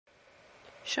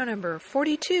Show number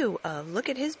 42 of Look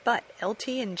at His Butt, LT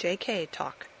and JK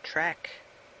Talk Trek.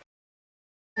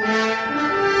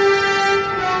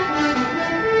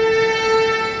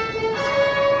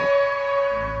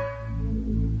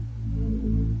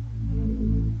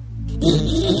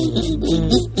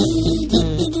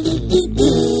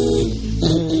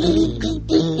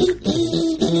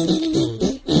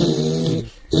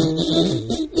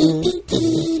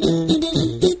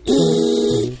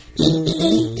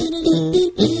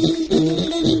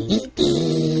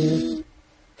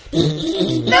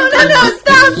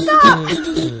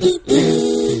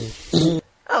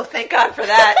 Oh, thank God for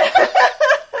that.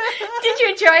 Did you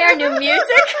enjoy our new music?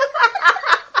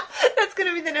 That's going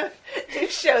to be the new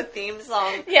show theme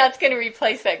song. Yeah, it's going to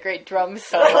replace that great drum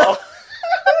solo.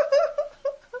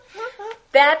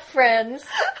 That, friends,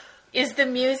 is the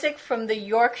music from the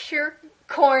Yorkshire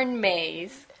Corn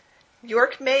Maze.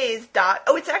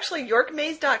 It's actually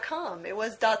yorkmaze.com. It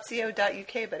was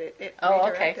 .co.uk, but it redirected.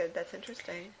 Okay. That's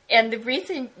interesting. And the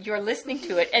reason you're listening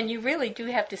to it, and you really do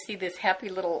have to see this happy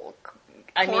little,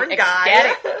 guy.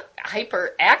 Ecstatic,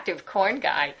 hyperactive corn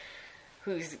guy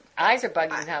whose eyes are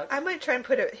bugging out. I might try and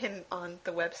put him on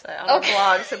the website, on the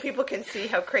blog, so people can see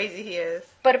how crazy he is.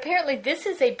 But apparently this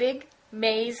is a big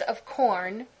maze of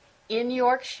corn in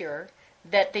Yorkshire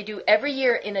that they do every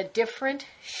year in a different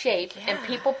shape, and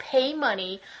people pay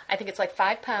money, I think it's like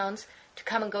 £5, to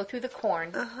come and go through the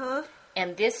corn. Uh-huh.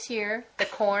 And this year, the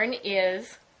corn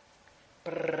is...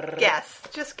 Guess.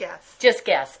 Just guess. Just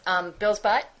guess. Bill's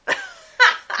butt?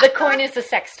 The corn is a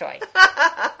sex toy.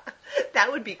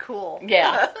 That would be cool.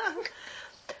 Yeah.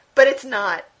 But it's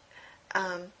not.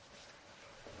 I'm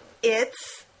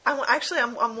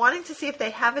wanting to see if they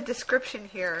have a description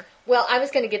here. Well, I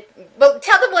was going to get... Well,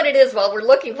 tell them what it is while we're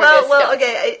looking for this stuff.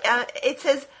 Okay. It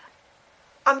says...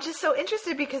 I'm just so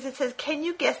interested because it says, can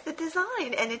you guess the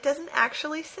design? And it doesn't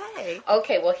actually say.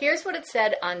 Okay, well, here's what it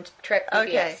said on Trek PBS.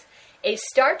 Okay. A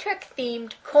Star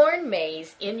Trek-themed corn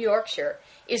maze in Yorkshire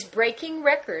is breaking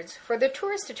records for the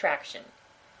tourist attraction.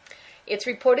 It's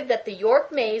reported that the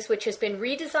York Maze, which has been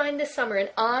redesigned this summer in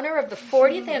honor of the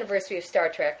 40th anniversary of Star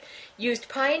Trek, used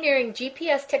pioneering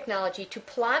GPS technology to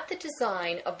plot the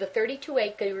design of the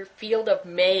 32-acre field of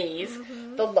maze,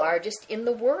 the largest in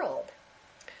the world.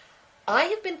 I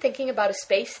have been thinking about a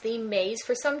space-themed maze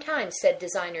for some time, said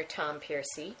designer Tom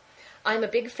Piercy. I'm a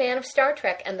big fan of Star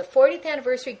Trek, and the 40th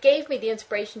anniversary gave me the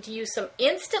inspiration to use some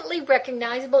instantly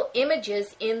recognizable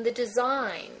images in the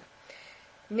design.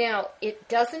 Now, it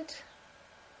doesn't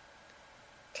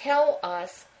tell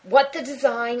us what the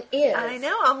design is. I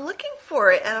know. I'm looking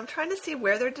for it, and I'm trying to see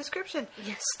where their description.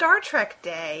 Yes. Star Trek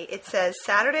Day. It says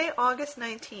Saturday, August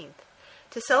 19th.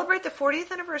 To celebrate the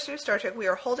 40th anniversary of Star Trek, we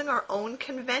are holding our own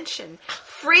convention.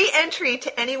 Free entry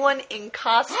to anyone in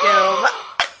costume.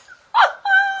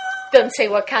 Doesn't say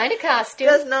what kind of costume.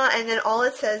 Does not, and then all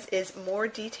it says is more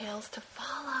details to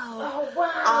follow. Oh,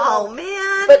 wow. Oh,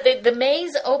 man. But the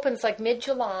maze opens like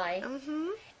mid-July,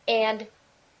 and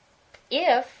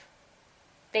if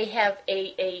they have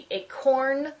a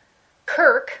corn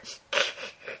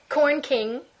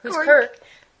king, who's Kirk,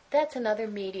 that's another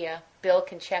media Bill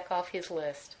can check off his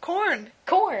list. Corn.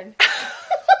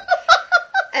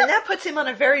 And that puts him on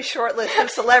a very short list of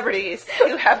celebrities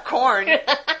who have corn.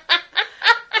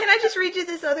 Can I just read you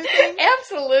this other thing?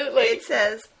 Absolutely. It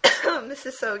says, this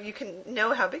is so you can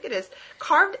know how big it is,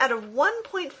 carved out of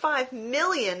 1.5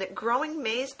 million growing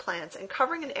maize plants and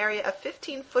covering an area of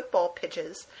 15 football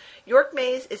pitches, York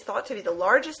Maze is thought to be the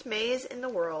largest maze in the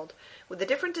world. With a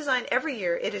different design every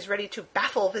year, it is ready to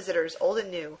baffle visitors, old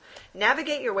and new.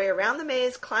 Navigate your way around the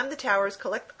maze, climb the towers,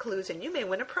 collect the clues, and you may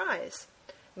win a prize.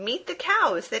 Meet the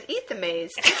cows that eat the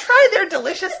maze and try their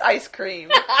delicious ice cream.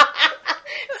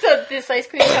 So this ice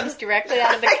cream comes directly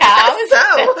out of the cows?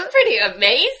 So. That's pretty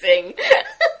amazing.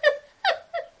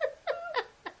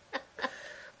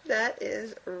 That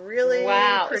is really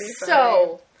pretty funny.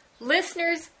 So,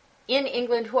 listeners in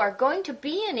England who are going to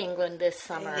be in England this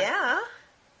summer,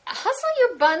 hustle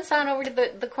your buns on over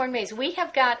to the corn maze. We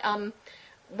have got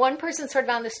one person sort of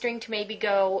on the string to maybe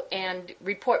go and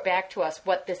report back to us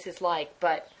what this is like.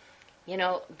 But,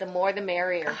 the more the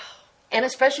merrier. And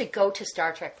especially go to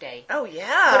Star Trek Day. Oh,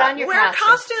 yeah. Put on your Wear a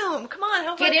costume. Come on,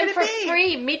 how fun Get in could for it be?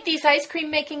 free. Meet these ice cream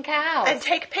making cows. And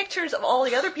take pictures of all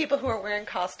the other people who are wearing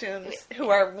costumes, who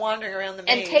are wandering around the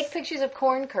maze. And take pictures of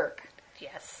Corn Kirk.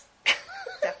 Yes.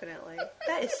 Definitely.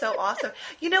 That is so awesome.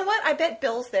 You know what? I bet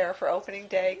Bill's there for opening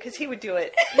day, because he would do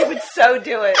it. He would so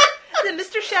do it. Then,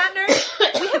 Mr. Shatner,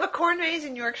 we have a corn maze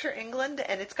in Yorkshire, England,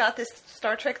 and it's got this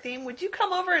Star Trek theme. Would you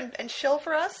come over and shill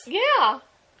for us? Yeah.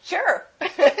 Sure.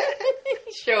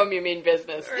 Show them you mean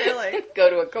business. Really? Go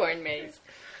to a corn maze.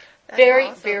 That's Very,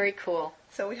 awesome. very cool.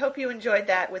 So we hope you enjoyed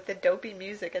that with the dopey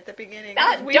music at the beginning.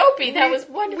 Not dopey, that was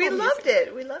wonderful We music. loved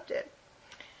it. We loved it.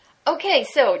 Okay,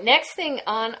 so next thing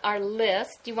on our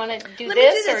list, do you want to do Let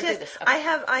this me or do this. do this?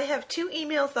 Yes. I have 2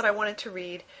 emails that I wanted to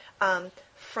read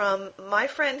from my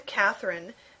friend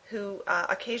Catherine, who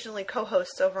occasionally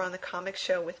co-hosts over on the comic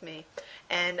show with me,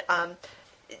 and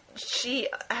she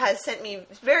has sent me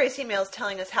various emails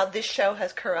telling us how this show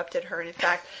has corrupted her. And in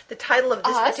fact, the title of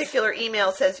this Us? particular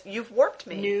email says, "You've warped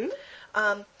me." New?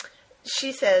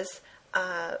 She says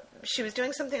she was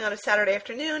doing something on a Saturday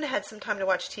afternoon, had some time to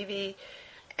watch TV,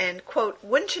 and, quote,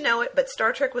 "Wouldn't you know it, but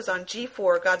Star Trek was on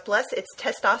G4, God bless its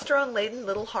testosterone-laden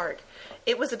little heart.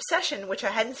 It was Obsession, which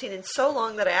I hadn't seen in so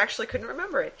long that I actually couldn't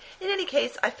remember it. In any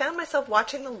case, I found myself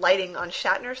watching the lighting on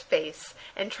Shatner's face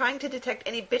and trying to detect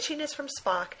any bitchiness from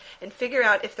Spock and figure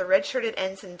out if the red-shirted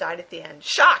ensign died at the end.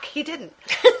 Shock! He didn't.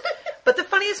 But the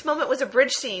funniest moment was a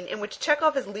bridge scene in which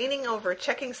Chekhov is leaning over,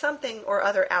 checking something or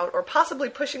other out, or possibly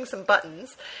pushing some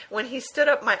buttons. When he stood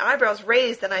up, my eyebrows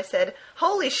raised, and I said,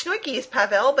 'Holy schnoikies,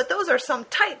 Pavel, but those are some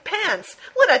tight pants.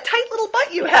 What a tight little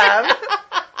butt you have.'"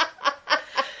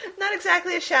 Not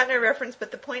exactly a Shatner reference, but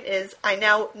the point is, I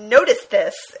now noticed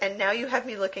this, and now you have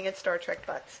me looking at Star Trek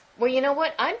butts. Well, you know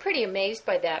what? I'm pretty amazed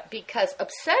by that because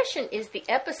Obsession is the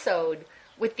episode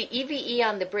with the EVE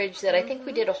on the bridge that I think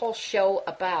we did a whole show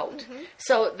about.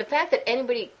 So the fact that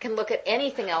anybody can look at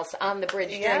anything else on the bridge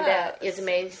during that is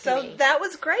amazing So to me. that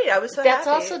was great. I was so That's happy.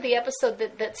 also the episode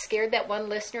that scared that one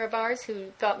listener of ours who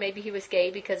thought maybe he was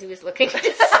gay because he was looking to see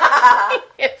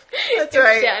if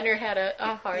right. Shatner had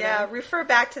a heart Yeah, on. refer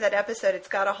back to that episode. It's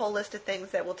got a whole list of things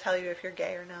that will tell you if you're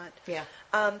gay or not. Yeah.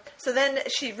 So then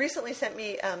she recently sent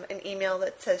me an email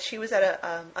that says she was at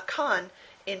a con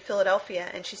in Philadelphia,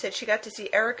 and she said she got to see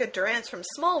Erica Durance from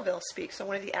Smallville speak, so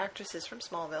one of the actresses from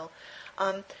Smallville.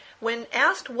 When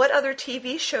asked what other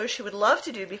TV shows she would love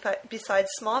to do besides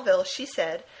Smallville, she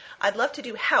said, "I'd love to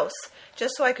do House,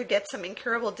 just so I could get some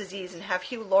incurable disease and have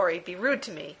Hugh Laurie be rude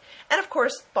to me. And of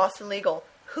course, Boston Legal.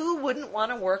 Who wouldn't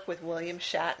want to work with William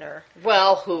Shatner?"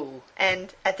 Well, who?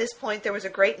 And at this point, there was a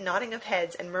great nodding of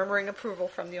heads and murmuring approval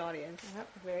from the audience. Yep,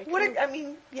 very What true. I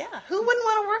mean, yeah, who wouldn't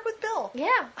want to work with Bill?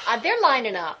 Yeah, they're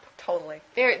lining up. Totally.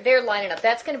 They're lining up.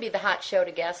 That's going to be the hot show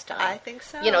to guest on. I think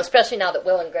so. You know, especially now that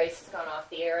Will and Grace has gone off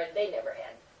the air, and they never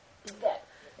had that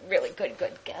really good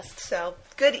guests. So,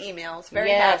 good emails. Very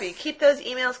Yes. happy. Keep those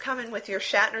emails coming with your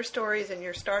Shatner stories and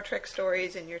your Star Trek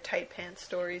stories and your tight pants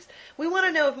stories. We want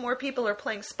to know if more people are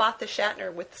playing Spot the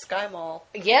Shatner with Sky Mall.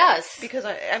 Yes. Because,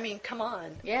 I mean, come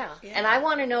on. Yeah. Yeah. And I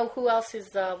want to know who else is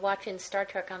watching Star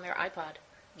Trek on their iPod.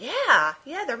 Yeah,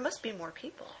 there must be more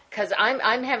people. Because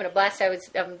I'm having a blast. I was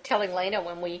telling Lena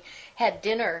when we had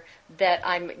dinner that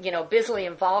I'm busily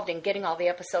involved in getting all the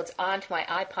episodes onto my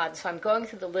iPod. So I'm going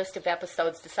through the list of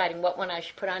episodes, deciding what one I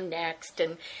should put on next,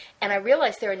 and I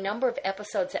realized there are a number of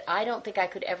episodes that I don't think I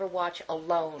could ever watch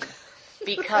alone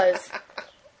because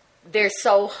they're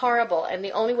so horrible, and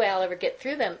the only way I'll ever get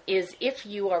through them is if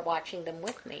you are watching them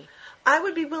with me. I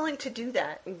would be willing to do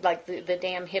that. Like the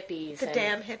damn hippies. The and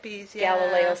damn hippies, yeah.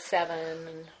 Galileo 7.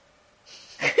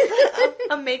 And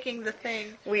I'm making the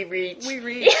thing. We reach. We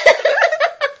read.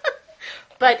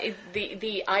 But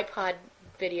the iPod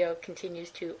video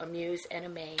continues to amuse and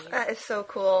amaze. That is so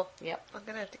cool. Yep. I'm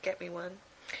going to have to get me one.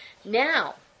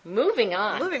 Now, moving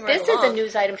on. Moving right This is along. a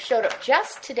news item showed up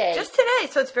just today Just today,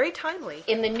 so it's very timely.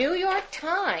 in the New York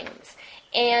Times.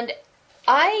 And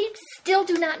I still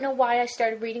do not know why I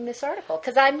started reading this article,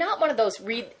 because I'm not one of those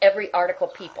read every article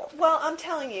people. Well, I'm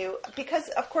telling you, because,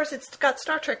 of course, it's got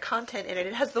Star Trek content in it.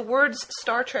 It has the words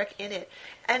Star Trek in it.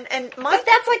 And my... But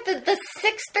that's like the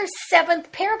sixth or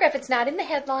seventh paragraph. It's not in the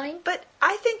headline. But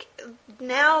I think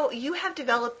now you have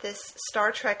developed this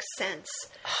Star Trek sense.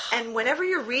 And whenever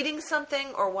you're reading something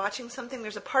or watching something,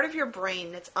 there's a part of your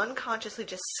brain that's unconsciously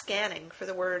just scanning for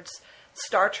the words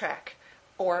Star Trek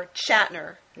or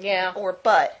Shatner. Yeah. Or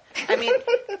butt. I mean,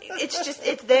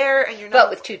 it's there and you're not... But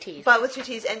with two T's. But with two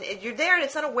T's. And you're there and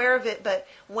it's unaware of it, but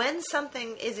when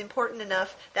something is important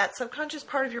enough, that subconscious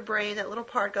part of your brain, that little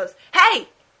part goes, "Hey,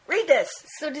 read this!"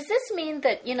 So does this mean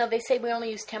that, they say we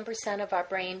only use 10% of our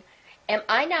brain? Am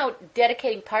I now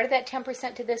dedicating part of that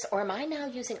 10% to this, or am I now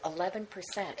using 11%?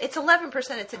 It's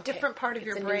 11%. It's a different part of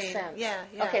your It's a brain. new sense. Yeah.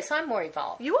 Okay, so I'm more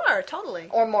evolved. You are, totally.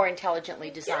 Or more intelligently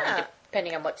designed, Yeah.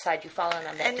 depending on what side you fall on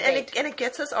that And debate. it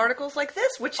gets us articles like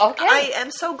this, which Okay. I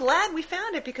am so glad we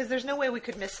found it, because there's no way we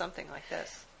could miss something like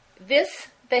this.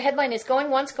 The headline is Going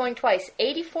Once, Going Twice,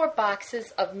 84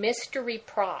 boxes of mystery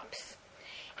props.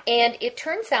 And it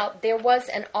turns out there was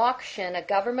an auction, a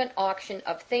government auction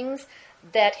of things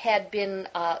that had been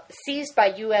seized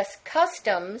by U.S.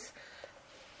 Customs,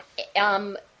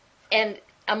 and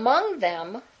among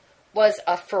them was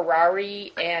a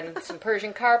Ferrari and some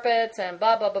Persian carpets and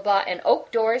blah, blah, blah, blah, and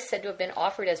oak doors said to have been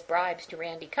offered as bribes to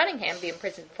Randy Cunningham, the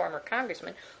imprisoned former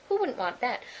congressman. Who wouldn't want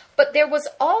that? But there was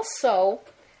also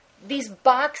these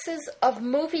boxes of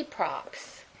movie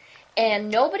props. And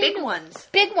nobody Big ones.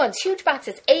 Big ones, huge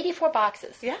boxes, 84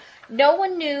 boxes. Yeah. No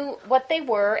one knew what they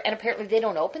were, and apparently they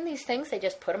don't open these things. They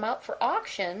just put them out for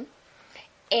auction.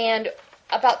 And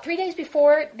about 3 days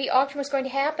before the auction was going to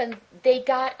happen, they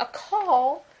got a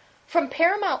call from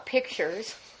Paramount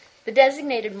Pictures, the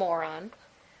designated moron,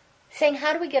 saying,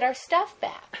 how do we get our stuff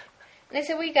back? And they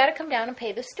said, well, you got to come down and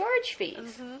pay the storage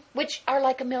fees, which are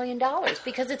like $1 million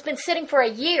because it's been sitting for a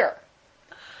year.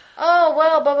 Oh,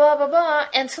 well, blah, blah, blah, blah.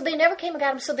 And so they never came and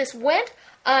got them. So this went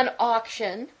on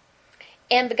auction,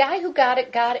 and the guy who got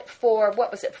it for,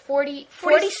 what was it,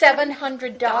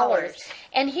 $4,700.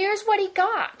 And here's what he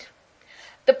got.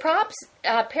 The props,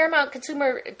 Paramount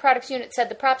Consumer Products Unit said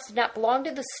the props did not belong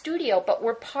to the studio, but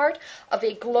were part of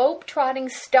a globe-trotting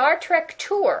Star Trek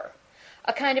tour,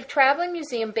 a kind of traveling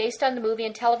museum based on the movie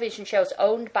and television shows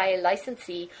owned by a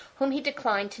licensee whom he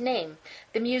declined to name.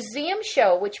 The museum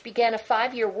show, which began a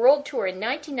 5-year world tour in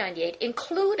 1998,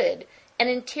 included an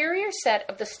interior set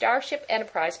of the Starship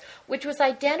Enterprise, which was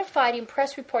identified in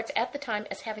press reports at the time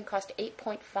as having cost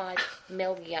 $8.5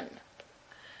 million.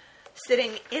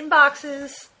 Sitting in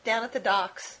boxes down at the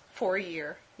docks for a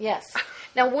year. Yes.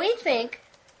 Now, we think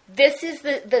this is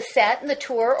the set and the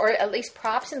tour, or at least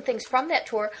props and things from that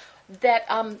tour, that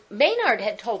Maynard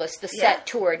had told us the set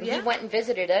toured, and he went and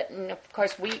visited it, and of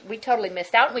course we totally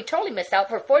missed out, and we totally missed out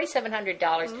for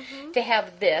 $4,700 to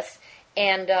have this,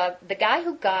 and the guy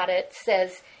who got it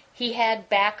says he had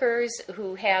backers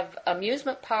who have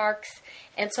amusement parks,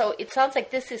 and so it sounds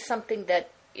like this is something that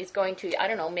is going to, I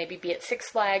don't know, maybe be at Six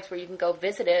Flags where you can go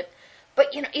visit it,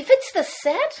 but you know, if it's the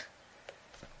set,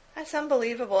 that's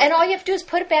unbelievable. and all you have to do is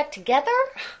put it back together.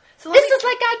 So this is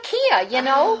like IKEA, you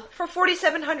know? For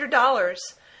 $4,700.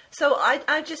 So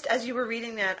I just, as you were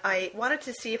reading that, I wanted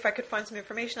to see if I could find some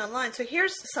information online. So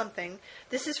here's something.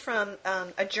 This is from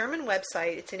a German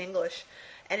website. It's in English.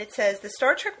 And it says, the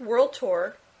Star Trek World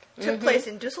Tour took place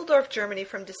in Dusseldorf, Germany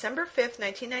from December 5th,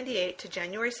 1998 to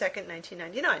January 2nd,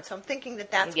 1999. So I'm thinking that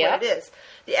that's what it is.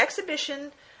 The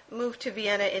exhibition moved to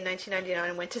Vienna in 1999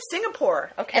 and went to Singapore.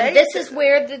 Okay, and this is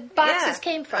where the boxes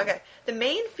came from. Okay, the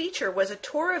main feature was a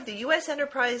tour of the U.S.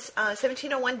 Enterprise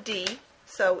 1701D.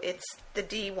 So it's the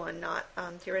D one, not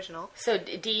the original. So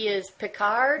D is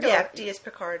Picard? Yeah, D is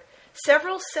Picard.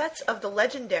 Several sets of the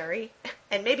legendary,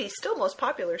 and maybe still most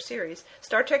popular series,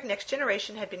 Star Trek Next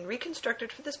Generation had been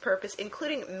reconstructed for this purpose,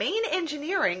 including main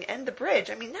engineering and the bridge.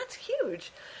 I mean, that's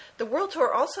huge. The World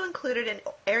Tour also included an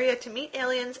area to meet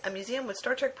aliens, a museum with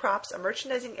Star Trek props, a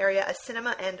merchandising area, a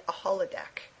cinema, and a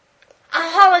holodeck. A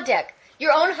holodeck!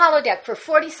 Your own holodeck for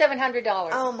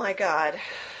 $4,700. Oh my God.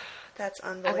 That's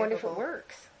unbelievable. I wonder if it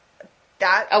works.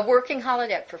 A working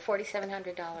holodeck for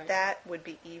 $4,700. That would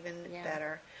be even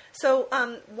better. So,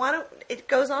 why don't it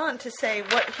goes on to say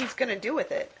what he's going to do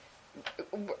with it?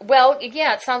 Well,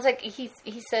 yeah, it sounds like he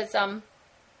says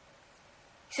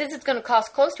it's going to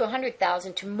cost close to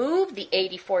 $100,000 to move the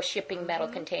 84 shipping metal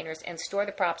containers and store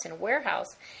the props in a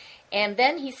warehouse. And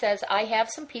then he says, I have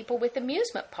some people with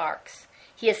amusement parks.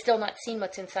 He has still not seen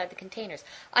what's inside the containers.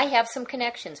 I have some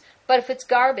connections, but if it's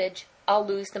garbage, I'll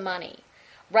lose the money.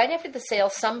 Right after the sale,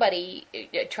 somebody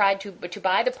tried to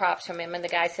buy the props from him, and the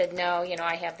guy said, no,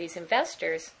 I have these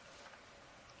investors.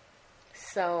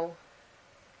 So.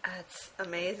 That's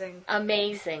amazing.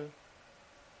 Amazing.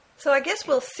 So I guess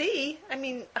we'll see. I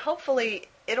mean, hopefully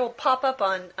it'll pop up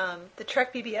on the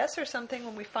Trek BBS or something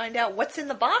when we find out what's in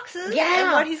the boxes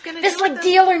and what he's going to do. This is like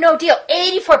Deal or No Deal.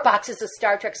 84 boxes of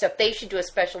Star Trek stuff. They should do a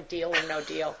special Deal or No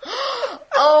Deal.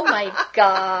 Oh, my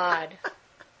God.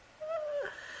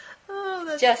 Oh,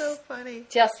 that's so funny.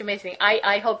 Just amazing.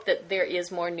 I hope that there is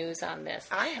more news on this.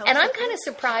 I hope and I'm kind of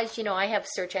surprised, I have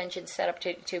search engines set up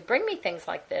to bring me things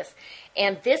like this.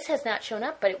 And this has not shown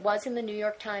up, but it was in the New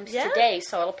York Times today,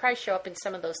 so it'll probably show up in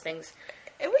some of those things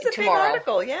It was a tomorrow. big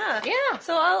article, yeah. Yeah.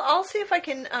 So I'll see if I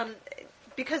can,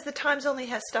 because the Times only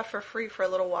has stuff for free for a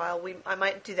little while, I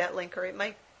might do that link, or it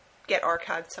might get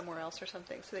archived somewhere else or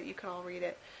something so that you can all read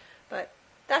it. But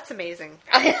that's amazing.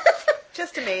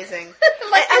 Just amazing.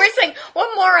 Like you were saying,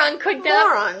 what moron could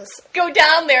go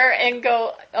down there and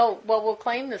go, oh, well, we'll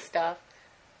claim this stuff.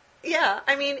 Yeah,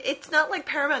 I mean, it's not like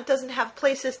Paramount doesn't have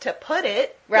places to put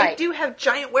it. Right. They do have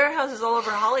giant warehouses all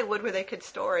over Hollywood where they could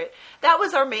store it. That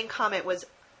was our main comment was,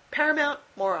 Paramount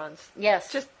morons.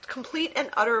 Yes. Just complete and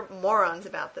utter morons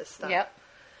about this stuff. Yep.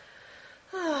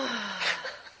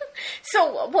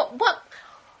 So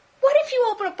what if you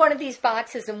open up one of these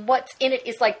boxes and what's in it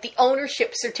is like the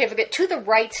ownership certificate to the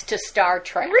rights to Star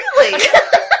Trek? Really?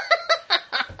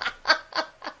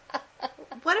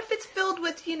 What if it's filled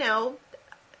with,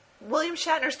 William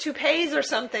Shatner's toupees or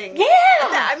something? Yeah.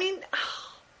 I mean,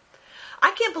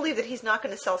 I can't believe that he's not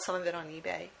going to sell some of it on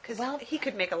eBay because he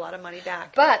could make a lot of money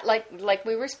back. But like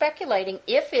we were speculating,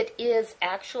 if it is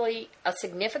actually a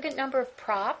significant number of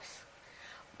props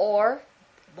or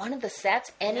one of the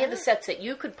sets, any of the sets that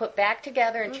you could put back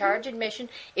together and charge admission,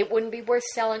 it wouldn't be worth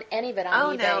selling any of it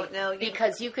on eBay. No.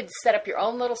 Because you could set up your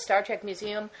own little Star Trek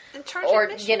museum and charge or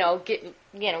admission.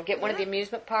 get one of the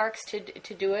amusement parks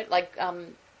to do it. Like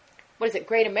what is it?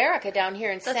 Great America down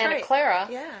here in Santa Clara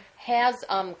has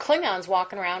Klingons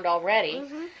walking around already.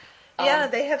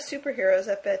 Mm-hmm. They have superheroes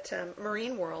up at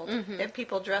Marine World. They have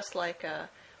people dressed like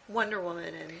Wonder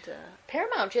Woman and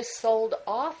Paramount just sold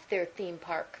off their theme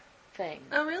park thing.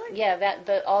 Oh, really? Yeah,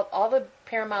 all the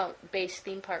Paramount-based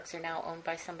theme parks are now owned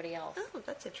by somebody else. Oh,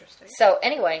 that's interesting. So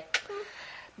anyway,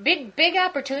 big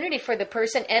opportunity for the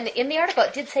person. And in the article,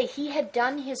 it did say he had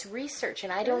done his research,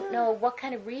 and I don't know what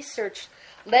kind of research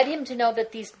led him to know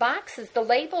that these boxes, the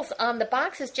labels on the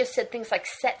boxes just said things like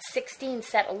set 16,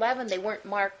 set 11. They weren't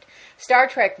marked Star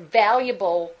Trek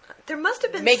valuable. There must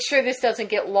have been... Make sure this doesn't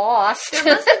get lost. There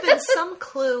must have been some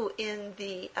clue in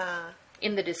the...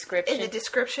 in the description. In the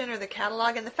description or the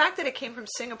catalog. And the fact that it came from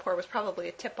Singapore was probably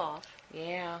a tip-off.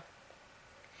 Yeah.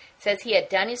 It says he had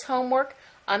done his homework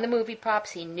on the movie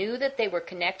props. He knew that they were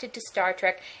connected to Star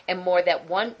Trek, and more than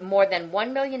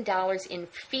 $1 million in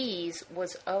fees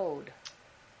was owed.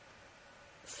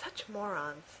 Such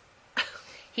morons.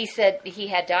 He said he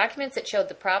had documents that showed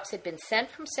the props had been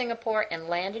sent from Singapore and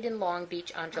landed in Long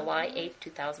Beach on July 8th,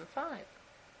 2005.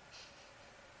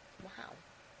 Wow.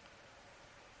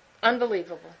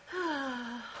 Unbelievable.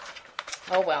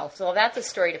 Oh, well. So that's a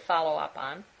story to follow up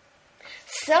on.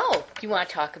 So, do you want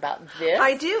to talk about this?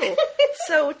 I do.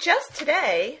 So, just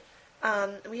today,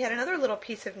 we had another little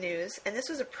piece of news, and this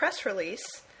was a press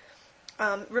release.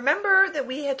 Remember that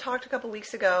we had talked a couple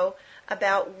weeks ago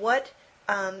about what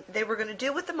they were going to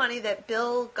do with the money that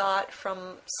Bill got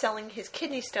from selling his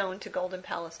kidney stone to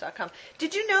GoldenPalace.com.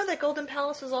 Did you know that Golden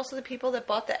Palace was also the people that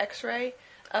bought the X-ray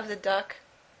of the duck?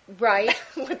 Right.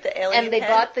 With the alien And they head?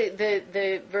 bought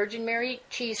the Virgin Mary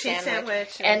cheese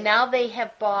sandwich. And now they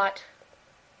have bought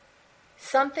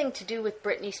something to do with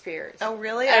Britney Spears. Oh,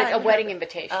 really? A wedding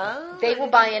invitation. Oh, they will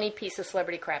buy any piece of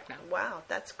celebrity crap now. Wow,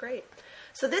 that's great.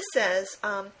 So this says,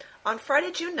 on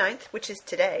Friday, June 9th, which is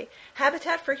today,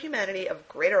 Habitat for Humanity of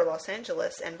Greater Los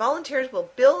Angeles and volunteers will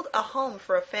build a home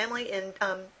for a family in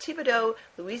Thibodaux,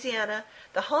 Louisiana.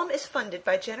 The home is funded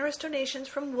by generous donations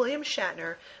from William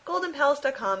Shatner,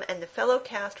 GoldenPalace.com, and the fellow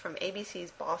cast from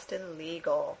ABC's Boston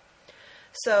Legal.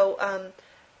 So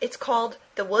it's called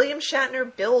the William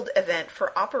Shatner Build Event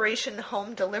for Operation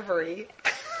Home Delivery.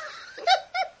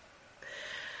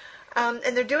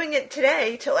 And they're doing it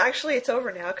today till, actually it's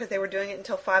over now because they were doing it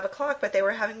until 5 o'clock, but they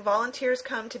were having volunteers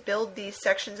come to build these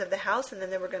sections of the house and then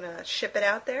they were going to ship it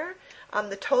out there.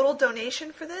 The total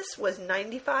donation for this was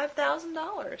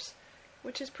 $95,000,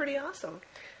 which is pretty awesome.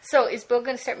 So is Bill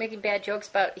going to start making bad jokes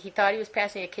about he thought he was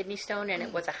passing a kidney stone and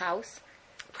it was a house?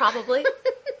 Probably.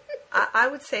 I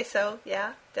would say so,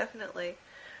 yeah, definitely.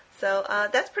 So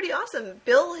that's pretty awesome.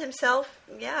 Bill himself,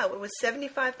 it was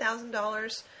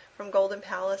 $75,000 from Golden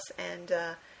Palace, and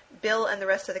Bill and the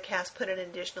rest of the cast put an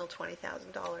additional $20,000.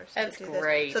 That's to do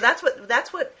great. This. So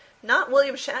that's what. Not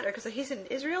William Shatner, because he's in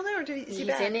Israel now, or is he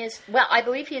back? Well, I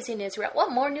believe he is in Israel.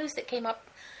 Well, more news that came up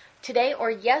today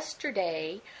or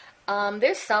yesterday.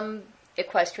 There's some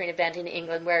equestrian event in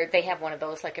England where they have one of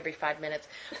those like every 5 minutes,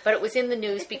 but it was in the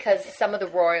news because some of the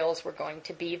royals were going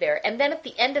to be there. And then at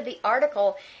the end of the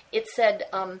article, it said.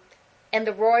 And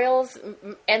the royals,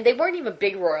 and they weren't even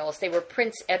big royals, they were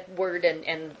Prince Edward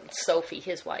and Sophie,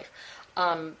 his wife.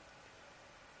 The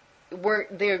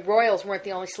royals weren't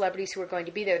the only celebrities who were going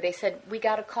to be there. They said, we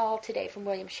got a call today from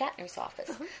William Shatner's office.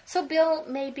 Uh-huh. So Bill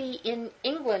may be in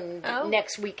England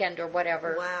next weekend or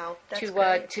whatever. Wow, that's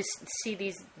great. To see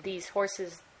these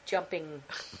horses jumping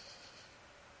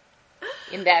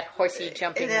in that horsey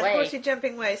jumping way. In that horsey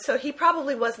jumping way. So he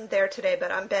probably wasn't there today,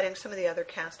 but I'm betting some of the other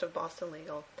cast of Boston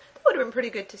Legal. It would have been pretty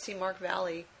good to see Mark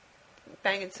Valley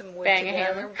banging some wood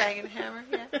together. Banging a hammer,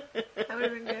 yeah. That would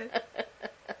have been good.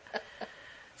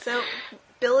 So,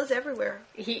 Bill is everywhere.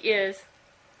 He is.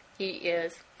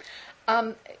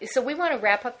 So we want to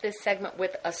wrap up this segment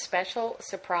with a special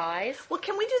surprise. Well,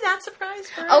 can we do that surprise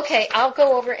first? Okay, I'll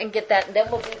go over and get that, and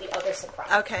then we'll do the other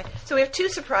surprise. Okay, so we have two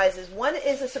surprises. One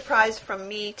is a surprise from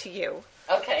me to you.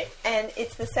 Okay. And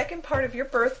it's the second part of your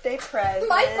birthday present.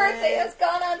 My birthday has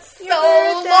gone on so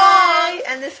long. long.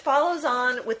 And this follows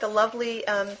on with the lovely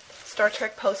Star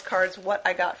Trek postcards, What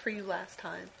I Got For You Last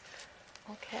Time.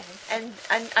 Okay. And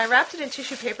I wrapped it in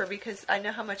tissue paper because I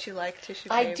know how much you like tissue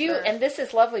paper. I do, and this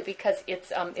is lovely because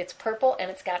it's purple and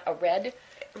it's got a red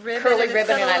ribbon, curly and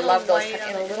ribbon, and I love those. And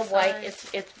And a little white. It's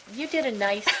you did a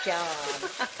nice job.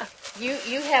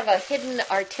 You have a hidden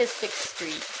artistic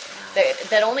streak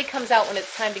that only comes out when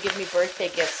it's time to give me birthday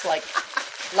gifts like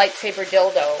lightsaber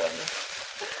dildo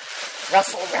and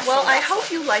Russell. Well, I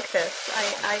hope you like this.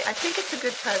 I think it's a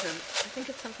good present. I think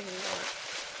it's something you want.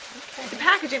 Okay. The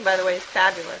packaging, by the way, is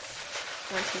fabulous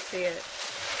once you see it.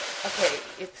 Okay,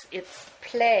 it's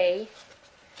play.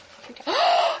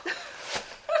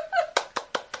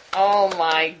 Oh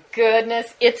my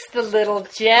goodness, it's the little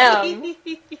gem.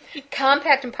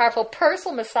 Compact and powerful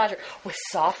personal massager with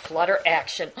soft flutter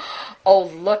action. Oh,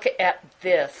 look at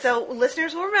this. So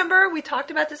listeners will remember, we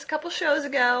talked about this a couple shows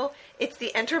ago. It's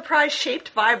the Enterprise-shaped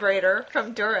vibrator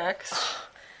from Durex.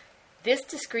 This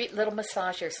discreet little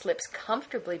massager slips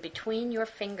comfortably between your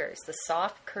fingers. The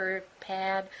soft curved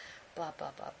pad, blah,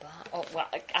 blah, blah, blah. Oh, well,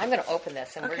 I'm going to open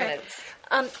this and we're going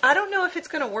to... I don't know if it's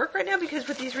going to work right now because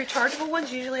with these rechargeable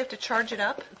ones, you usually have to charge it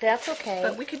up. That's okay.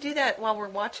 But we could do that while we're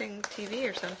watching TV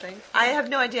or something. I have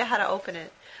no idea how to open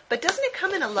it. But doesn't it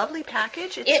come in a lovely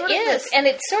package? It is, and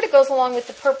it sort of goes along with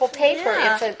the purple paper.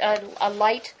 Yeah. It's a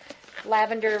light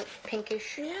lavender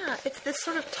pinkish. Yeah, it's this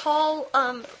sort of tall...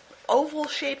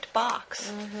 oval-shaped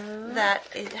box that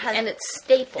it has, and it's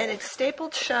stapled. And it's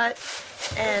stapled shut,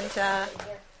 and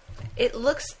it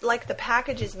looks like the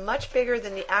package is much bigger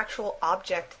than the actual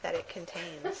object that it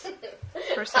contains.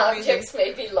 For some Objects reason.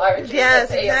 may be larger. Yes,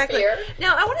 than they exactly. appear.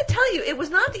 Now, I want to tell you, it was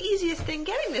not the easiest thing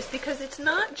getting this because it's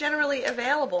not generally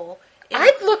available.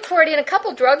 I've looked for it in a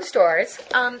couple drugstores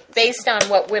based on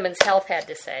what Women's Health had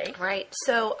to say. Right.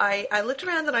 So I looked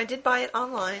around and I did buy it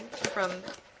online from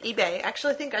eBay.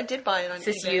 Actually, I think I did buy it on eBay.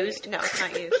 Is this used? No, it's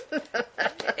not used.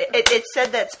 it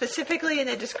said that specifically in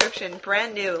the description,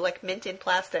 brand new, like mint in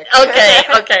plastic.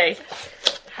 Okay.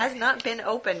 Has not been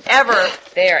opened ever.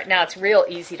 There. Now it's real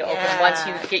easy to open once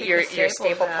you get your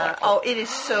staple plug. Oh, it is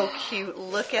so cute.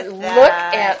 Look at that. Look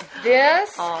at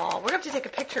this. Oh, we're going to have to take a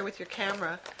picture with your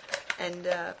camera and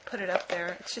put it up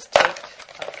there. It's just taped.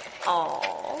 Okay.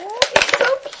 Oh, it's so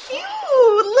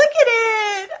cute. Look at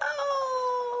it.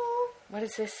 Oh. What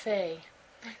does this say?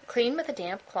 Clean with a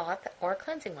damp cloth or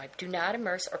cleansing wipe. Do not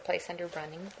immerse or place under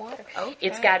running water. Okay.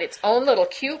 It's got its own little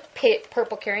cute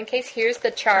purple carrying case. Here's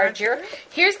the charger.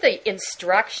 Here's the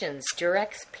instructions.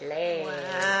 Durex Play.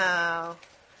 Wow.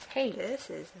 Hey. This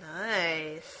is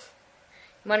nice.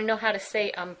 You want to know how to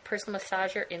say personal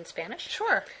massager in Spanish?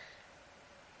 Sure.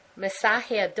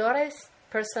 Masajeadores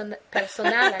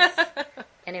personales.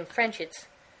 And in French it's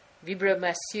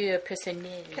vibromasseur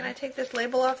personnel. Can I take this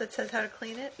label off that says how to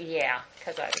clean it? Yeah,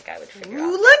 because I think I would figure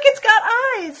Ooh, out. look, it's got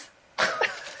eyes.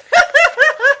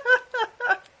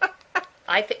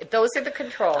 Those are the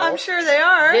controls. I'm sure they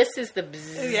are. This is the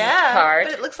bzzz part.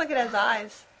 But it looks like it has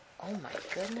eyes. Oh my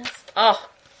goodness. Oh,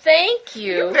 thank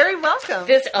you. You're very welcome.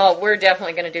 We're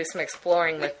definitely going to do some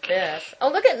exploring with this. Oh,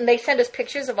 look at, and they send us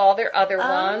pictures of all their other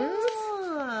ones.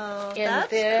 Oh, In that's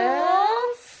this. cool.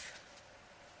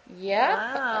 Yep.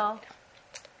 Wow.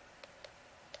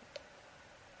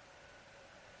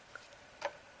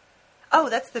 Oh,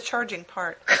 that's the charging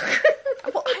part.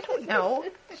 Well, I don't know.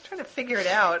 I'm just trying to figure it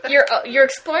out. You're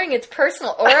exploring its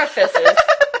personal orifices.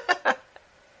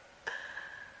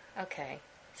 Okay.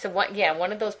 So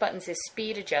one of those buttons is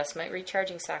speed adjustment,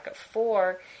 recharging socket.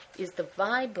 4 is the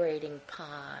vibrating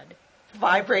pod.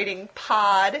 Vibrating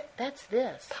pod. That's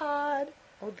this. Pod.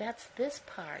 Oh, that's this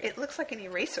part. It looks like an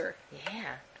eraser.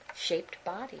 Yeah. Shaped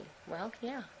body. Well,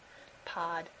 yeah.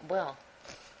 Pod. Well,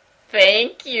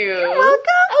 thank you. You're welcome.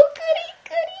 Oh,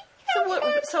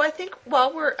 goody. So I think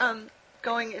while we're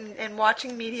going and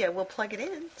watching media, we'll plug it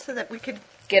in so that we could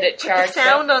get it put charged the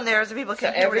sound up. on there so people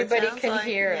can hear everybody what it sounds can like.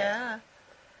 hear it. Yeah.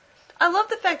 I love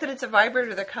the fact that it's a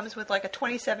vibrator that comes with like a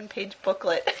 27-page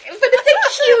booklet. But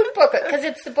it's a cute booklet because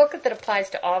it's the booklet that applies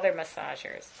to all their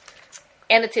massagers.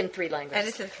 And it's in 3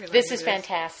 languages. This is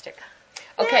fantastic.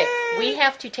 Okay, Yay! we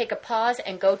have to take a pause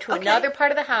and go to another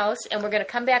part of the house, and we're going to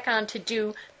come back on to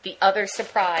do the other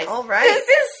surprise. All right. This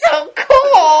is so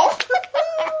cool.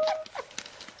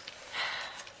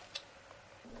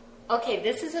 Okay,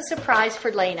 this is a surprise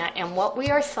for Lena, and what we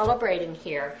are celebrating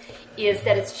here is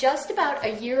that it's just about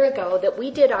a year ago that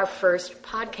we did our first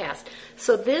podcast.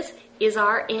 So this is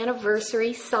our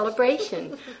anniversary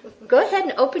celebration. Go ahead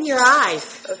and open your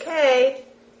eyes. Okay.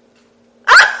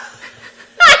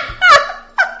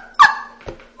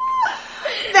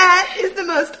 That is the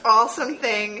most awesome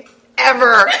thing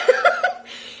ever.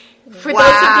 For those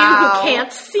of you who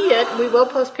can't see it, we will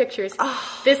post pictures.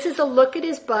 This is a look at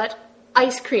his butt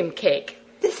ice cream cake.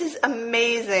 This is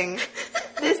amazing.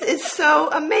 This is so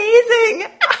amazing.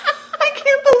 I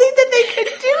can't believe that they could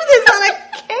do this on a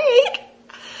cake.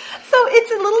 So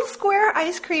it's a little square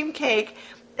ice cream cake,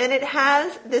 and it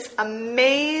has this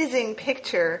amazing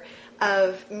picture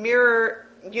of Mirror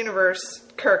Universe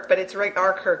Kirk, but it's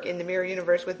our Kirk in the Mirror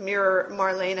Universe with Mirror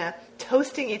Marlena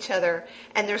toasting each other,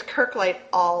 and there's Kirk light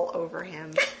all over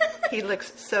him. He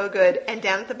looks so good. And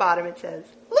down at the bottom it says,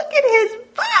 "Look at his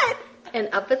butt!" And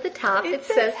up at the top it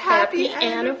says, Happy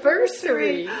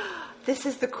Anniversary. This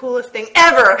is the coolest thing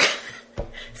ever.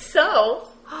 So,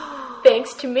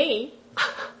 thanks to me,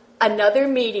 another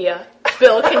media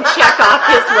Bill can check off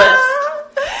his list.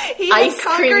 He has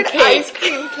conquered ice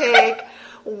cream cake.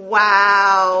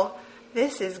 Wow.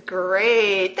 This is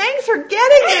great. Thanks for getting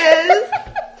this.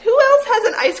 Who else has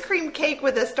an ice cream cake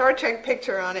with a Star Trek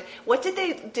picture on it? What did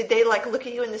they like look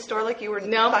at you in the store like you were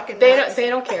fucking nuts? They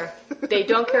don't care. They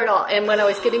don't care at all. And when I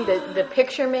was getting the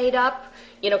picture made up,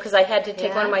 because I had to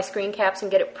take one of my screen caps and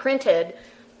get it printed,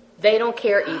 they don't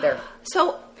care either.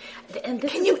 So,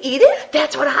 can you eat it?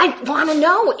 That's what I want to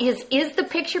know. Is the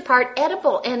picture part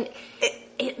edible? And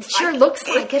it sure looks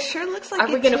like it. It sure looks like it.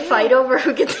 Are we going to fight over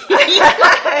who gets to eat?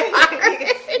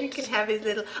 You can have his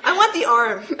little... I want the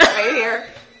arm right here.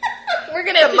 We're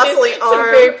going to have to do some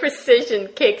very precision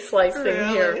cake slicing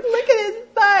here. Look at his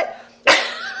butt.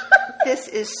 This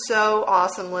is so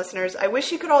awesome, listeners. I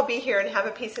wish you could all be here and have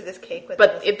a piece of this cake with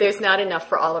us. But there's not enough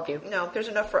for all of you. No, there's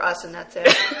enough for us, and that's it.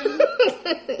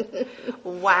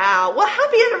 Wow. Well,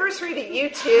 happy anniversary to you,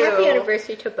 too. Happy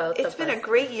anniversary to both of us. It's been a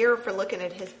great year for looking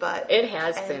at his butt. It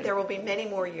has been. And there will be many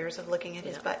more years of looking at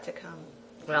his butt to come.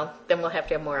 Well, then we'll have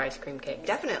to have more ice cream cake.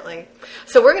 Definitely.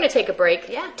 So we're going to take a break.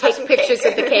 Yeah. Take pictures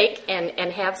of the cake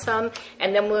and have some,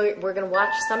 and then we're going to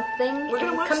watch something. We're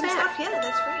going to watch some stuff. Yeah,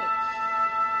 that's right.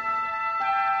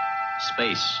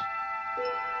 Space,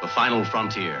 the final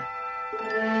frontier.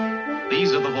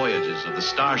 These are the voyages of the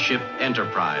Starship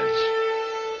Enterprise.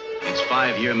 Its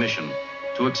 5-year mission,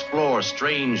 to explore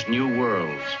strange new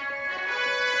worlds,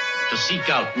 to seek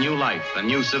out new life and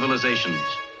new civilizations,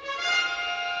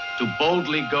 to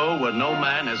boldly go where no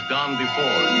man has gone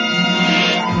before.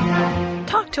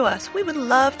 Talk to us. We would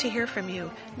love to hear from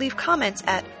you. Leave comments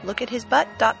at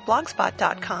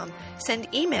lookathisbutt.blogspot.com. Send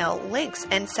email, links,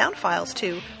 and sound files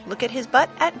to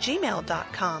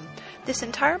lookathisbutt@gmail.com. This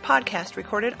entire podcast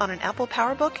recorded on an Apple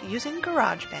PowerBook using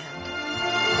GarageBand.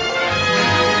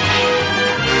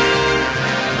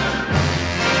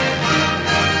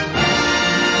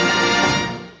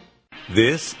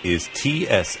 This is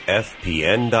TSFPN.com,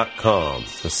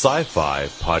 the Sci-Fi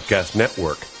Podcast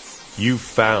Network. You've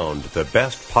found the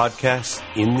best podcasts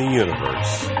in the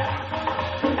universe.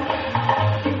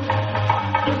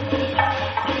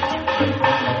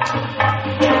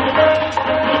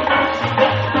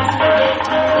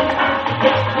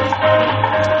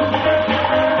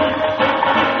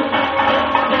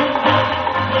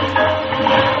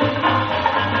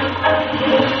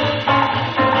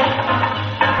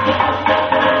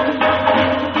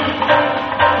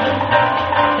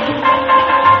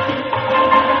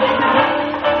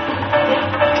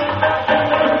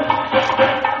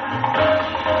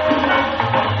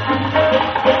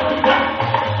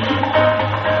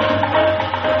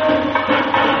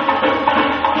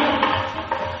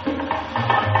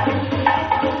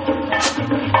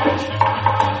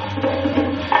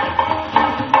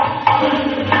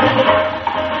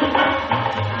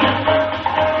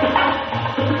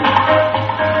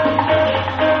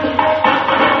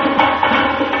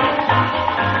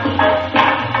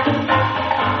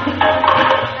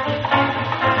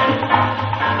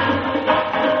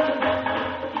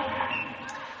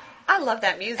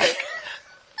 Music.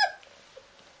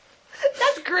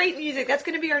 That's great music. That's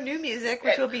going to be our new music,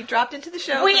 which will be dropped into the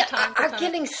show. We are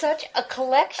getting such a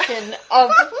collection of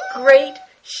great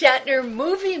Shatner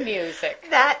movie music.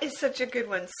 That is such a good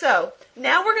one. So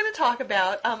now we're going to talk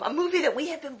about a movie that we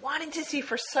have been wanting to see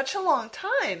for such a long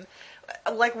time.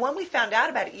 Like one we found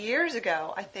out about years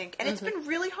ago, I think. And it's been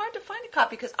really hard to find a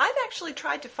copy because I've actually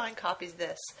tried to find copies of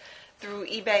this through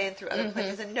eBay and through other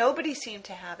places, and nobody seemed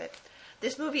to have it.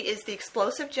 This movie is The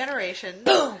Explosive Generation.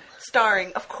 Boom!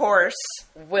 Starring, of course,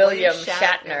 William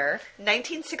Shatner.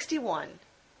 1961.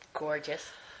 Gorgeous.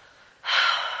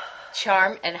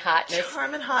 Charm and hotness.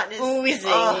 Charm and hotness. Oozing.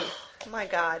 Oh, my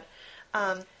God.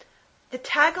 The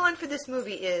tagline for this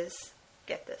movie is,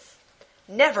 get this,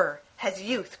 never has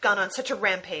youth gone on such a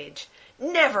rampage.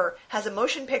 Never has a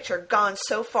motion picture gone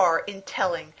so far in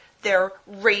telling their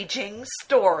raging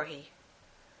story.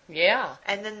 Yeah.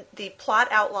 And then the plot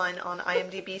outline on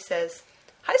IMDb says,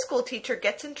 high school teacher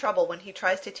gets in trouble when he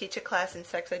tries to teach a class in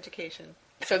sex education.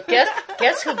 So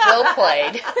guess who Bill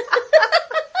played?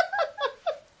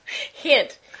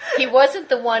 Hint. He wasn't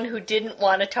the one who didn't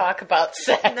want to talk about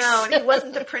sex. No, and he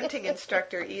wasn't the printing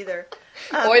instructor either.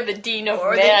 Or the dean of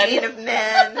Or men. the dean of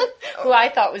men. Who I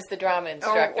thought was the drama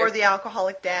instructor. Or the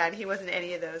alcoholic dad. He wasn't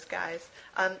any of those guys.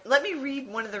 Let me read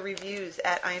one of the reviews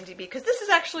at IMDb, because this is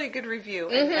actually a good review,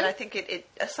 and I think it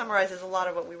summarizes a lot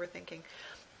of what we were thinking.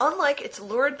 Unlike its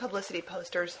lurid publicity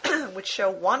posters, which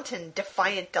show wanton,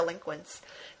 defiant delinquents,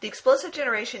 The Explosive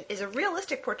Generation is a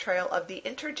realistic portrayal of the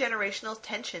intergenerational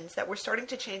tensions that were starting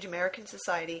to change American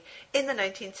society in the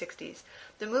 1960s.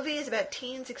 The movie is about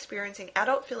teens experiencing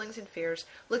adult feelings and fears,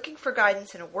 looking for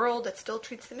guidance in a world that still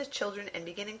treats them as children and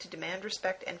beginning to demand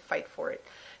respect and fight for it.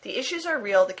 The issues are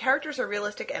real, the characters are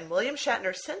realistic, and William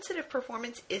Shatner's sensitive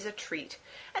performance is a treat.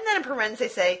 And then in parentheses they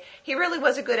say, he really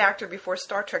was a good actor before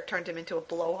Star Trek turned him into a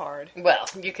blowhard. Well,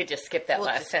 you could just skip that We'll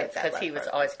last just skip sentence, that because last he was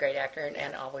part. always a great actor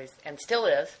and always, and still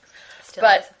is. Still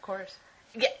But- is, of course.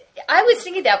 Yeah, I was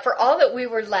thinking that for all that we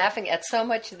were laughing at so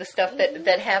much of the stuff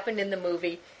that happened in the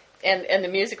movie, and the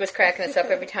music was cracking us up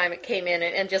every time it came in,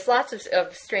 and just lots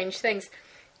of strange things.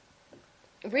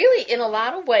 Really, in a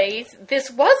lot of ways,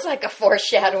 this was like a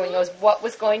foreshadowing of what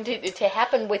was going to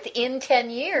happen within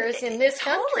 10 years in this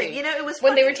country. Totally. You know, it was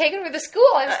when they funny. were taking over the school,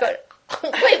 I was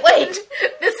going, wait,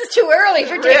 this is too early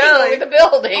for taking Really? over the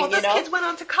building, All those kids went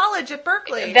on to college at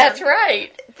Berkeley. That's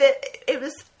right.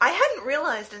 I hadn't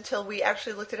realized until we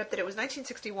actually looked it up that it was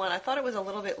 1961. I thought it was a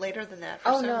little bit later than that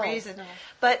for some reason. No.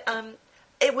 But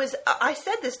it was. I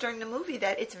said this during the movie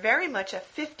that it's very much a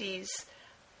 50s,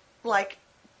 like,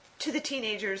 to the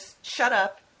teenagers, shut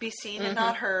up, be seen and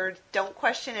not heard, don't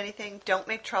question anything, don't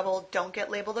make trouble, don't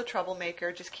get labeled a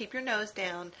troublemaker, just keep your nose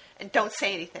down and don't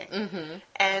say anything. Mm-hmm.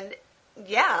 And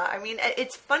yeah, I mean,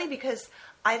 it's funny because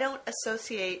I don't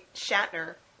associate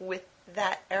Shatner with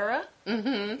that era.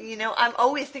 Mm-hmm. You know, I'm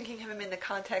always thinking of him in the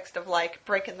context of, like,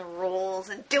 breaking the rules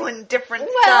and doing different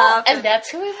stuff. And that's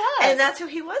who he was. And that's who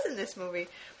he was in this movie.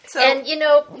 So, And you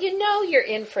know you're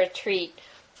in for a treat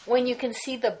when you can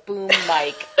see the boom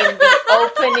mic in the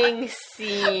opening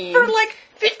scene. for like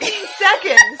 15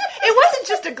 seconds. It wasn't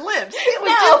just a glimpse. It was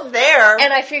No. just there.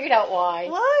 And I figured out why.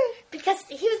 Why? Because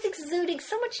he was exuding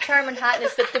so much charm and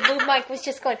hotness that the boom mic was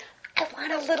just going, I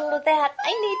want a little of that. I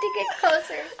need to get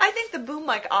closer. I think the boom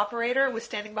mic operator was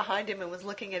standing behind him and was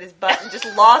looking at his butt and just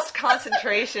lost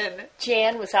concentration.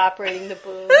 Jan was operating the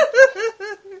boom.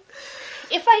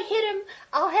 If I hit him,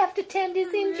 I'll have to tend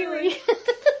his injury.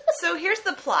 So here's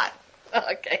the plot.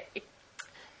 Okay.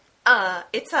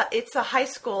 It's a high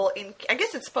school in, I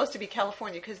guess it's supposed to be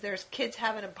California because there's kids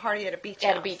having a party at a beach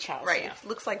house. At a beach house, Right. yeah. It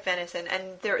looks like Venice, and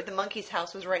the monkey's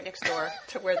house was right next door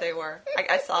to where they were.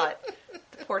 I saw it.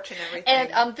 The porch and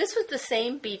everything. And this was the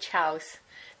same beach house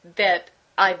that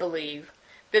I believe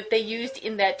that they used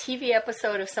in that TV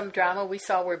episode of some drama we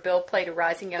saw where Bill played a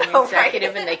rising young Oh, executive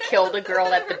right. and they killed a girl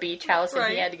at the beach house and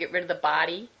Right. he had to get rid of the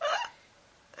body.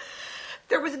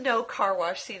 There was no car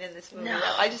wash scene in this movie. No.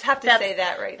 though. I just have to say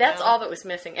that right now. That's all that was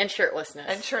missing. And shirtlessness.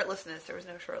 And shirtlessness. There was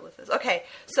no shirtlessness. Okay,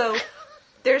 so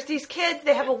there's these kids.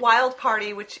 They have a wild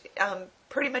party, which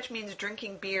pretty much means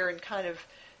drinking beer and kind of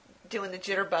doing the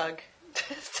jitterbug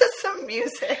to some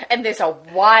music. And there's a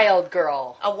wild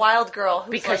girl. A wild girl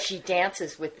who's Because like, she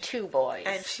dances with two boys.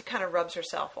 and she kind of rubs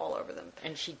herself all over them.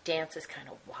 And she dances kind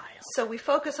of wild. So we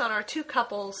focus on our two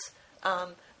couples,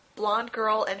 blonde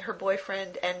girl and her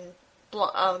boyfriend, and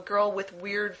girl with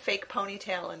weird fake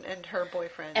ponytail and her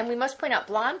boyfriend. And we must point out,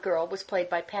 Blonde Girl was played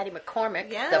by Patty McCormick,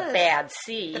 Yes. the bad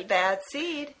seed. the bad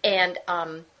seed. And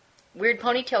Weird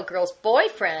Ponytail Girl's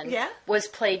boyfriend Yeah. was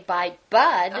played by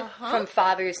Bud Uh-huh. from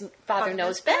Father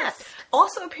Knows Best.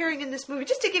 Also appearing in this movie,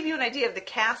 just to give you an idea of the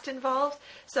cast involved.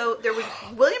 So there was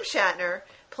William Shatner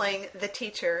playing the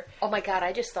teacher. Oh my God,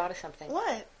 I just thought of something.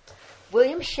 What?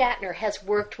 William Shatner has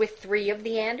worked with 3 of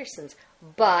the Andersons.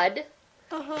 Bud,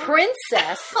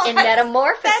 Princess in That's-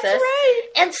 Metamorphosis, that's right.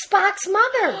 and Spock's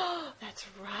mother. That's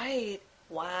right.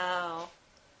 Wow.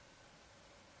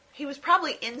 He was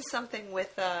probably in something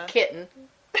with Kitten.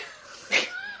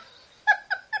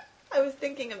 I was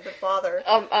thinking of the father.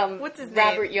 What's his name?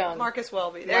 Robert Young. Marcus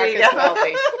Welby. There Marcus you go.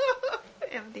 Welby.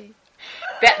 MD.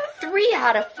 That 3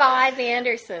 out of 5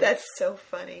 Andersons. That's so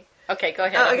funny. Okay, go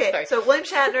ahead. Oh, I'm okay, sorry. so William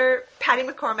Shatner, Patty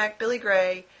McCormack, Billy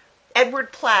Gray,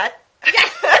 Edward Platt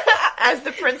as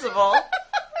the principal.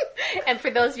 And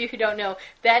for those of you who don't know,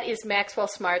 that is Maxwell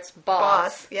Smart's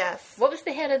boss. Yes. What was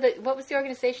the head of what was the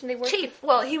organization they worked Chief.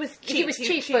 Well, he was chief. He was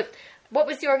chief, but what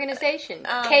was the organization?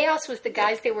 Chaos was the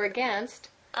guys they were against.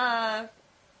 Of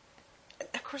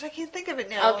course, I can't think of it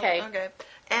now. Okay.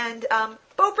 And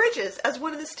Beau Bridges as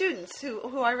one of the students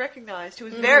who I recognized, who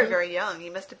was very, very young. He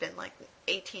must have been like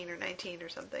 18 or 19 or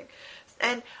something.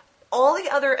 And all the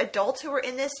other adults who were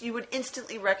in this, you would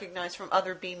instantly recognize from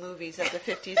other B movies of the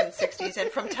 50s and 60s and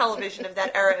from television of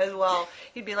that era as well.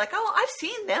 You'd be like, oh, I've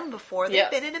seen them before. They've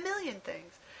been in a million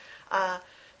things.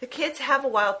 The kids have a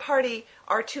wild party.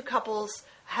 Our two couples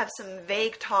have some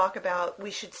vague talk about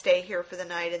we should stay here for the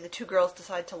night, and the two girls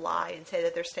decide to lie and say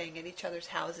that they're staying at each other's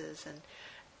houses.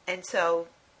 And so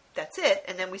that's it.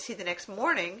 And then we see the next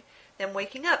morning them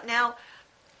waking up. Now,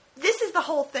 this is the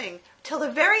whole thing. Till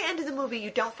the very end of the movie, you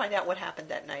don't find out what happened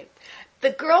that night. The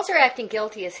girls are acting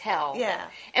guilty as hell. Yeah.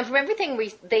 And from everything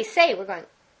they say, we're going,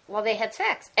 well, they had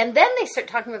sex. And then they start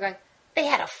talking, we're going, they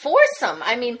had a foursome.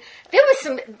 I mean, there was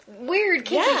some weird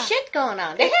kinky shit going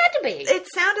on. There had to be. It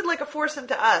sounded like a foursome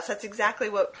to us. That's exactly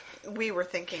what we were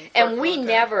thinking. And we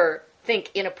never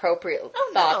think inappropriate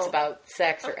thoughts about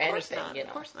sex or anything. Not. You know.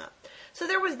 Of course not. So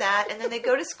there was that, and then they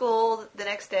go to school the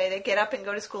next day. They get up and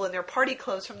go to school in their party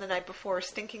clothes from the night before,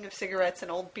 stinking of cigarettes and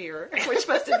old beer, which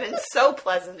must have been so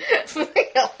pleasant.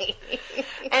 Really?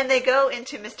 And they go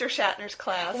into Mr. Shatner's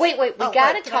class. Wait, we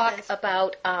got to talk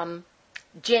about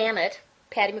Janet,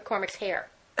 Patty McCormack's hair.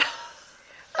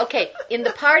 Okay, in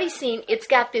the party scene, it's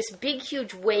got this big,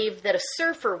 huge wave that a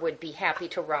surfer would be happy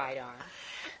to ride on.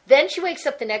 Then she wakes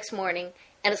up the next morning,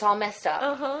 and it's all messed up.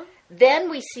 Uh-huh. Then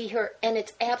we see her, and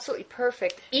it's absolutely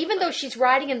perfect, even though she's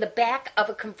riding in the back of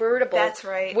a convertible. That's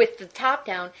right. With the top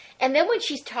down. And then when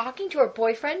she's talking to her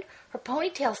boyfriend, her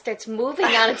ponytail starts moving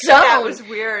on its own. That was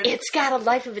weird. It's got a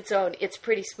life of its own. It's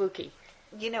pretty spooky.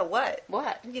 You know what?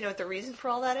 What? You know what the reason for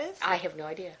all that is? I have no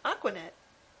idea. Aquanet.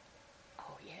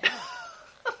 Oh,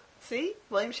 yeah. See?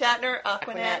 William Shatner,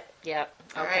 Aquanet. Yeah.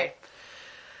 Okay. All right.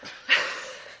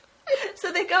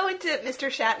 So they go into Mr.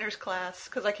 Shatner's class,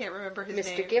 because I can't remember his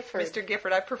name. Mr. Gifford. Mr.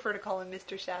 Gifford. I prefer to call him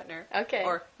Mr. Shatner. Okay.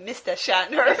 Or Mr.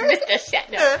 Shatner. Mr.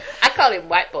 Shatner. I call him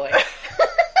White Boy.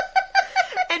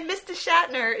 And Mr.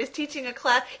 Shatner is teaching a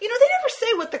class. You know, they never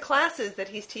say what the class is that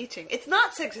he's teaching. It's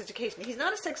not sex education. He's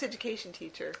not a sex education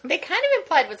teacher. They kind of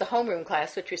implied it was a homeroom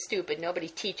class, which was stupid. Nobody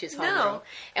teaches homeroom. No.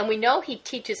 And we know he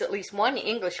teaches at least one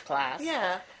English class.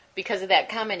 Yeah. Because of that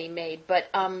comment he made. But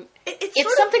it's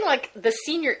it's something like the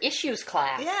senior issues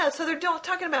class. Yeah, so they're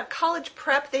talking about college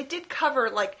prep. They did cover,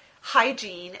 like,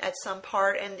 hygiene at some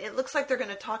part, and it looks like they're going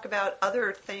to talk about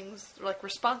other things, like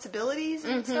responsibilities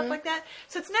and stuff like that.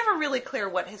 So it's never really clear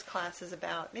what his class is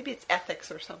about. Maybe it's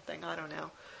ethics or something. I don't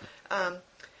know.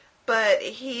 But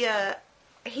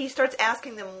he starts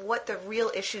asking them what the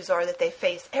real issues are that they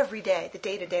face every day, the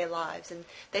day-to-day lives. And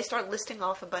they start listing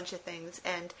off a bunch of things.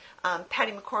 And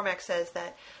Patty McCormack says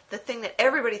that the thing that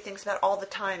everybody thinks about all the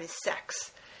time is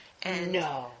sex. And,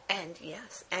 no. And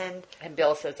yes. And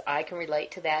Bill says, I can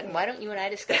relate to that. And why don't you and I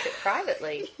discuss it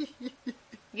privately?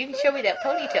 You can show me that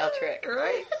ponytail trick.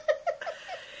 Right.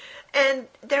 And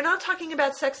they're not talking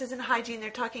about sex as in hygiene. They're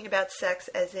talking about sex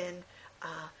as in...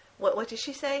 What did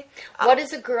she say? What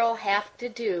does a girl have to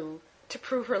do to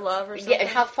prove her love or something? Yeah,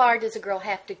 how far does a girl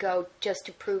have to go just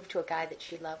to prove to a guy that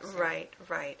she loves him?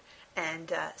 Right.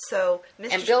 And so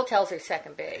Mr. And Bill tells her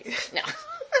second base. No.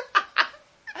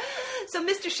 So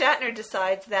Mr. Shatner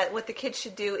decides that what the kids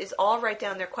should do is all write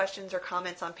down their questions or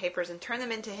comments on papers and turn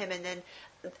them into him, and then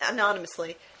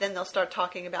anonymously, then they'll start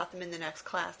talking about them in the next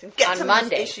class and get on some Monday. of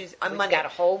these issues on We've Monday. Got a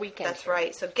whole weekend. That's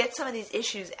right. So get some of these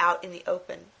issues out in the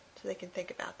open so they can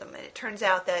think about them. And it turns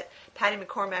out that Patty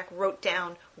McCormack wrote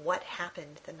down what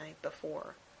happened the night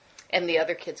before. And the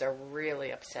other kids are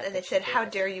really upset. And they said, how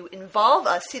dare you involve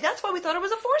us? See, that's why we thought it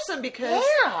was a foursome, because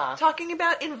talking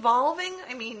about involving,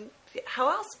 I mean, how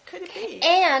else could it be?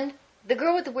 And the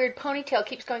girl with the weird ponytail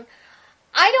keeps going,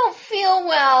 I don't feel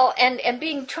well, and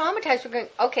being traumatized. We're going,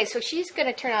 okay, so she's going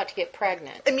to turn out to get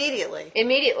pregnant. Immediately.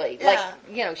 Yeah.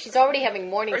 Like, she's already having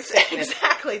morning sickness.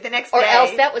 Exactly, the next day. Or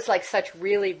else that was like such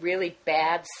really, really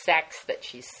bad sex that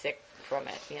she's sick from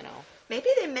it, Maybe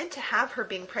they meant to have her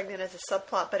being pregnant as a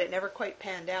subplot, but it never quite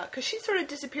panned out. Because she sort of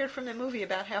disappeared from the movie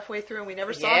about halfway through, and we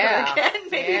never saw her again.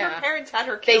 Maybe her parents had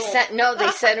her killed.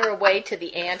 They sent her away to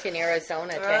the aunt in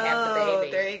Arizona to have the baby. Oh,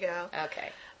 there you go. Okay.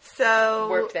 So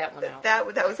Worked that one out. That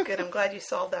was good. I'm glad you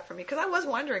solved that for me because I was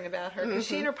wondering about her because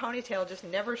she and her ponytail just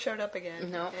never showed up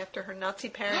again. No. After her Nazi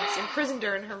parents imprisoned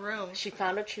her in her room. She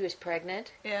found out she was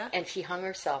pregnant. Yeah. And she hung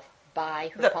herself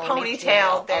by her The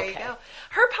ponytail. There you go.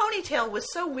 Her ponytail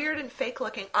was so weird and fake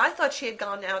looking. I thought she had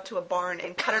gone out to a barn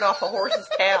and cut it off a horse's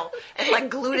tail and like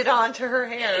glued it onto her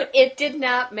hair. It did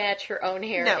not match her own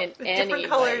hair No, in any different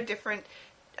color, way. different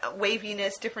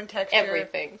waviness, different texture.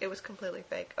 Everything. It was completely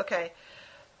fake. Okay.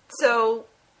 So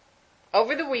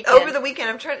Over the weekend.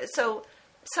 I'm trying to. So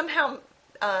somehow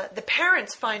the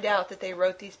parents find out that they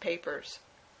wrote these papers,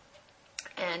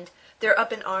 and they're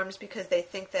up in arms because they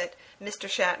think that Mr.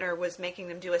 Shatner was making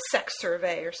them do a sex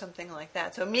survey or something like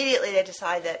that. So immediately they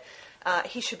decide that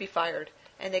he should be fired,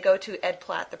 and they go to Ed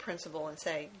Platt, the principal, and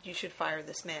say, "You should fire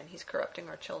this man. He's corrupting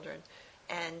our children."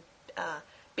 And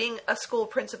being a school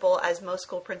principal, as most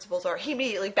school principals are, he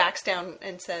immediately backs down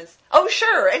and says, "Oh,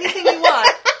 sure, anything you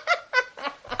want."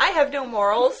 I have no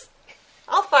morals.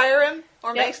 I'll fire him,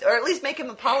 or at least make him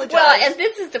apologize. Well, and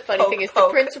this is the funny Poke, thing is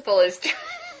poke. the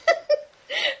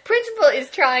principal is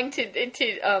trying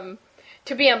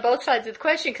to be on both sides of the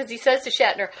question because he says to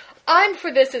Shatner, "I'm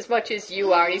for this as much as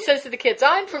you are." And he says to the kids,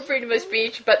 "I'm for freedom of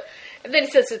speech," and then he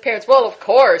says to the parents, "Well, of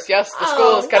course, yes, the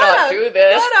schools cannot do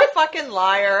this." What a fucking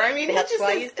liar! I mean, That's he just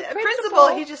why says, he's the principal. principal.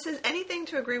 He just says anything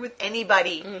to agree with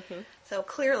anybody. Mm-hmm. So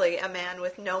clearly, a man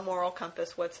with no moral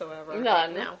compass whatsoever.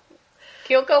 None. No.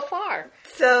 He'll go far.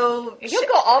 So He'll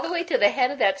go all the way to the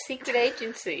head of that secret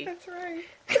agency. That's right.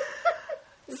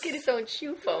 He'll get his own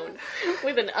shoe phone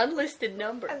with an unlisted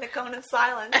number. And the cone of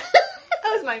silence.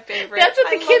 That was my favorite. That's what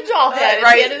the kids all had at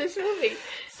right. the end of this movie.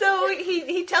 So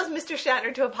he tells Mr.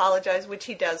 Shatner to apologize, which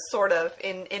he does, sort of,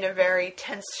 in a very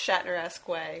tense Shatner-esque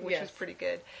way, which Yes. was pretty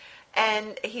good.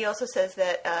 And he also says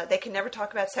that they can never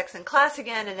talk about sex in class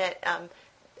again, and that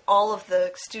all of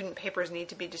the student papers need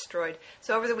to be destroyed.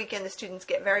 So over the weekend, the students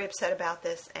get very upset about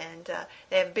this, and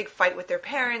they have a big fight with their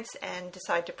parents and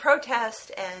decide to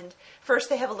protest. And first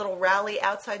they have a little rally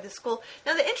outside the school.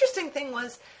 Now, the interesting thing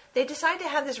was they decide to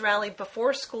have this rally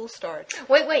before school starts.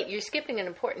 Wait, you're skipping an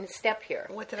important step here.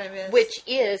 What did I miss? Which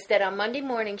is that on Monday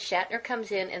morning, Shatner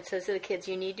comes in and says to the kids,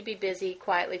 "You need to be busy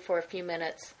quietly for a few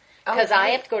minutes because I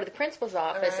have to go to the principal's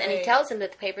office." And he Right. tells them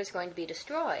that the paper is going to be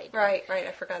destroyed. Right,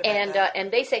 I forgot about that.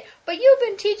 And they say, "But you've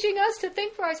been teaching us to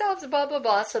think for ourselves," blah blah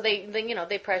blah. So they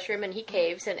pressure him, and he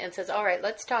caves and says, "All right,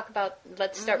 let's start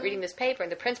reading this paper." And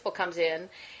the principal comes in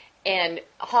and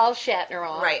hauls Shatner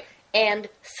off, Right. and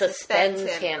suspends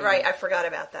him. Right, I forgot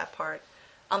about that part.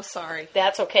 I'm sorry.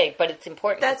 That's okay, but it's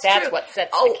important. That's That's true. what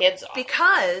sets the kids off.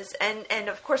 Because, and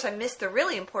of course I missed the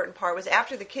really important part, was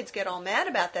after the kids get all mad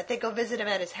about that, they go visit him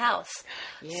at his house.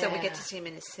 So we Yeah. get to see him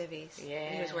in his civvies. Yeah.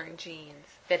 He was wearing jeans.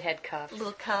 That had cuffs.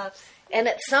 Little cuffs. And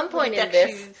at some point little in deck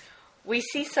this, shoes. we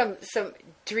see some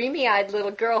dreamy-eyed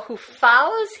little girl who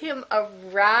follows him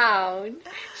around.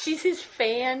 She's his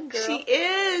fan girl. She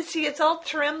is. She gets all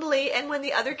trembly, and when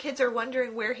the other kids are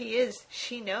wondering where he is,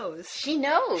 she knows. She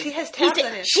knows. She has tabs He's-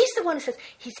 on him. She's the one who says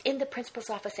he's in the principal's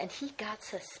office and he got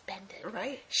suspended.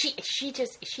 Right. She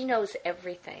knows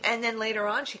everything. And then later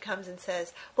on, she comes and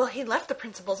says, "Well, he left the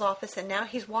principal's office, and now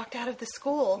he's walked out of the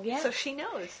school." Yeah. So she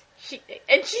knows. She's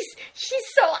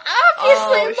so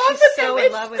obviously in love she's with so him. in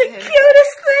It's love with the him.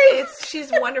 cutest thing.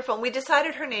 She's wonderful. And we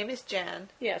decided her name is Jan.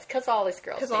 Yes, because all these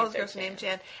girls. Because all those girls are named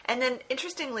Jan. And then,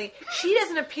 interestingly, she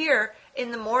doesn't appear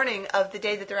in the morning of the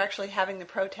day that they're actually having the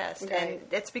protest. Right.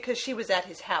 And it's because she was at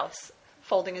his house,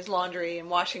 folding his laundry and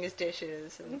washing his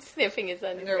dishes and Sniffing his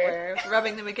underwear. underwear,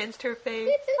 rubbing them against her face.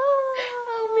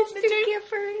 Oh, Mr.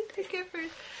 Gifford. Mr. Gifford.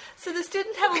 So the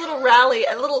students have a little rally,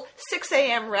 a little 6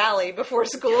 a.m. rally before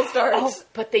school starts. Oh,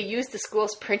 but they use the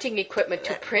school's printing equipment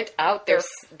to print out their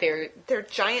Their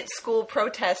giant school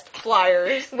protest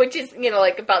flyers. which is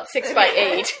like about 6 by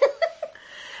 8.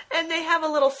 And they have a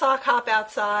little sock hop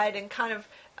outside and kind of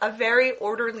a very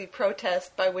orderly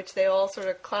protest by which they all sort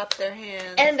of clap their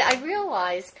hands. And I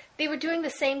realized they were doing the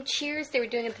same cheers they were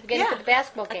doing at the beginning Yeah, of the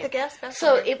basketball at game. the basketball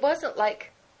so game. it wasn't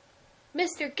like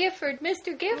Mr. Gifford,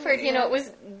 Mr. Gifford. Yeah. It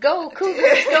was Go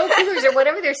Cougars, or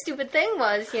whatever their stupid thing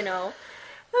was.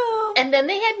 Oh, And then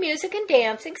they had music and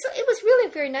dancing, so it was really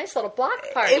a very nice little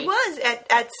block party. it was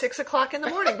at 6 o'clock in the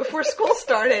morning before school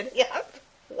started. Yep.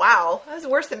 Wow, that was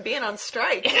worse than being on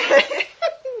strike.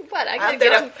 What, I Out gotta there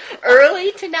get up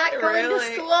early to not go into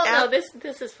Really? school? No, Out-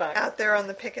 this is fun. Out there on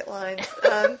the picket lines.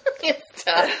 It's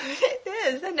tough. It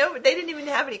is. No, they didn't even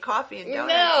have any coffee and donuts.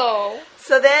 No.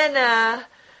 So then,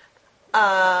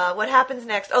 what happens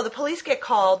next? Oh, the police get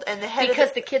called, and the head Because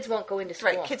of the kids won't go into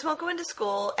school. right, kids won't go into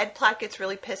school. Ed Platt gets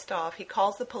really pissed off. He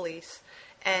calls the police,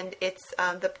 and it's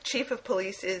the chief of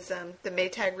police is the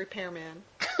Maytag repairman.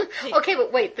 Okay,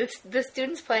 but wait. The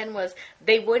students' plan was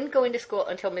they wouldn't go into school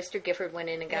until Mr. Gifford went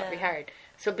in and got rehired.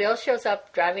 So Bill shows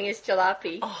up driving his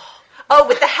jalopy. Oh,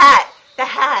 with the hat. The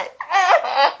hat.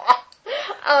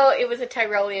 Oh, it was a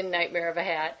Tyrolean nightmare of a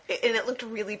hat. And it looked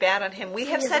really bad on him. We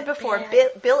have Really said before,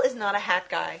 bad. Bill is not a hat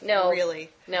guy. No. Really.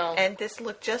 No. And this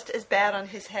looked just as bad on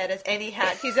his head as any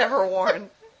hat he's ever worn.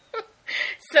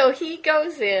 So he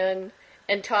goes in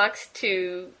and talks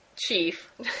to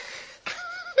Chief.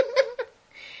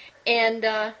 And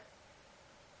I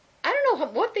don't know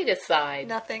what they decide.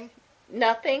 Nothing.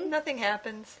 Nothing? Nothing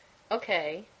happens.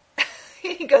 Okay.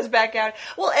 He goes back out.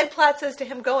 Well, Ed Platt says to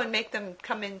him, go and make them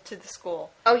come into the school.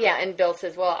 Oh, yeah, and Bill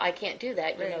says, well, I can't do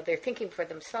that. You Right. know, they're thinking for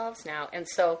themselves now. And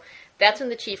so that's when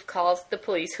the chief calls the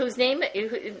police, whose name,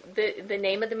 the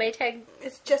name of the Maytag,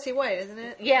 It's Jesse White, isn't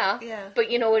it? yeah. Yeah.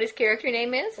 But you know what his character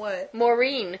name is? What?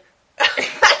 Maureen.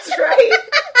 That's right.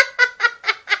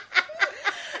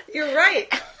 You're right.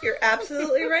 You're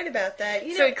absolutely right about that.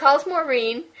 You So know, he calls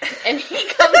Maureen, and he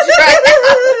comes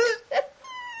right out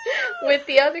with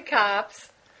the other cops,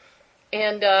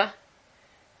 and,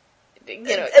 you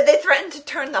know... they threaten to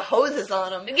turn the hoses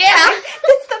on him. Yeah.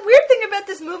 That's the weird thing about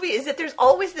this movie is that there's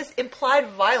always this implied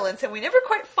violence, and we never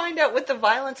quite find out what the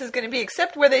violence is going to be,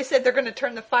 except where they said they're going to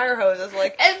turn the fire hoses.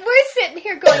 Like, And we're sitting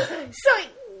here going, so,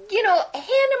 you know, hand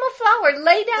him a flower,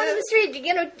 lay down in the street,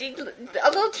 you know, a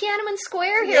little Tiananmen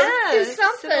Square here, let's do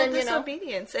something, civil you know.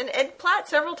 disobedience. And Ed Platt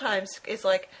several times is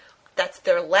like, that's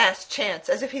their last chance,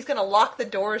 as if he's going to lock the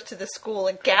doors to the school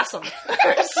and gas them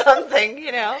or something,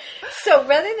 you know. So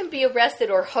rather than be arrested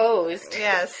or hosed,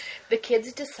 Yes. the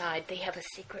kids decide they have a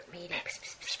secret meeting.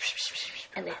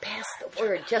 And they pass the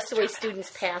word, just the way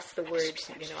students pass the word,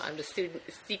 you know, on the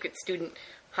secret student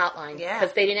hotline. Yeah.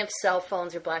 Because they didn't have cell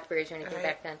phones or Blackberries or anything Right.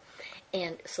 back then.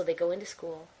 And so they go into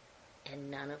school, and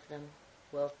none of them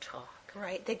will talk.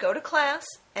 Right. They go to class.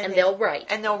 And they'll write.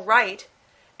 And they'll write.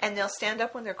 And they'll stand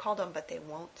up when they're called on, but they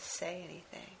won't say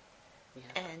anything.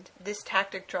 Yeah. And this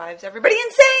tactic drives everybody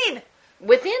insane!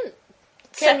 Within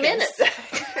 10 Seconds. minutes.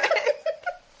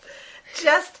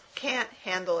 Just can't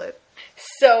handle it.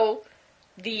 So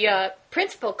the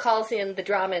principal calls in the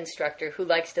drama instructor who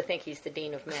likes to think he's the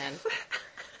dean of men.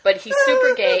 But he's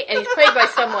super gay, and he's played by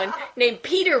someone named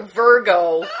Peter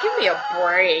Virgo. Give me a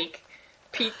break.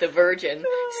 Pete the Virgin.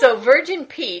 So Virgin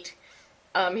Pete,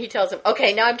 he tells him,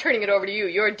 okay, now I'm turning it over to you.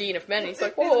 You're dean of men. And he's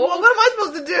like, whoa. Well, what am I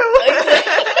supposed to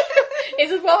do? He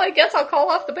says, well, I guess I'll call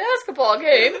off the basketball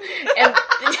game. And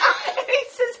He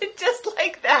says it just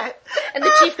like that. and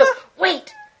the chief goes,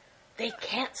 wait, they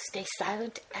can't stay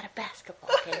silent at a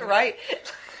basketball game. Right.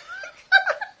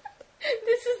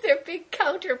 This is their big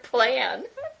counter plan.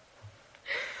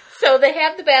 So they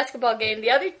have the basketball game.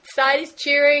 The other side is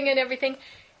cheering and everything.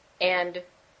 And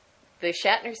the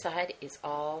Shatner side is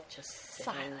all just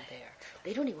sitting there.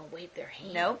 They don't even wave their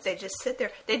hands. Nope, they just sit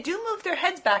there. They do move their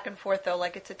heads back and forth, though,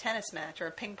 like it's a tennis match or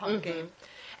a ping pong game.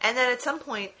 And then at some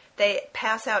point, they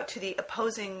pass out to the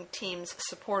opposing team's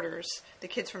supporters, the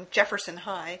kids from Jefferson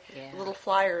High, Yeah. little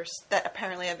flyers that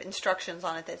apparently have instructions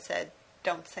on it that said,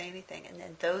 don't say anything. And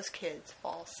then those kids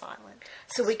fall silent.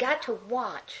 So we got to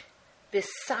watch this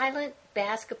silent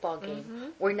basketball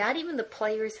game where not even the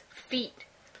players' feet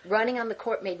running on the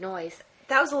court made noise,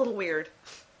 That was a little weird.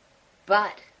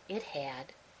 but it had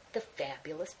the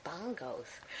fabulous bongos.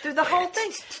 Through the whole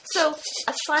thing. So,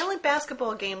 a silent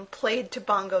basketball game played to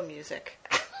bongo music.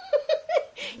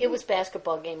 It was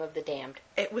basketball game of the damned.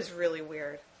 It was really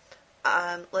weird.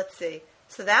 Let's see.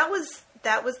 So that was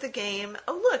the game.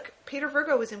 Oh, look, Peter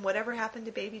Virgo was in Whatever Happened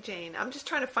to Baby Jane. I'm just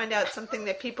trying to find out something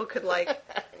that people could like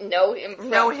Know him from.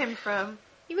 know him from.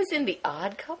 He was in The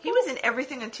Odd Couple. He was in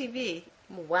everything on TV.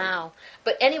 Wow.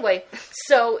 But anyway,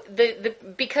 so the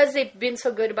because they've been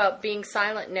so good about being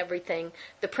silent and everything,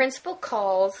 the principal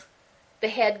calls the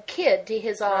head kid to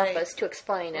his Right. office to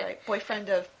explain it. Right, boyfriend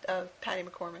of Patty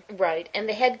McCormick. Right. And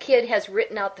the head kid has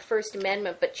written out the First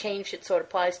Amendment but changed it so it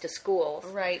applies to schools.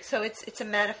 Right, so it's a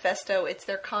manifesto. It's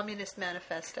their communist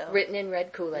manifesto. Written in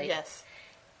red Kool-Aid. Yes.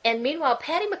 And meanwhile,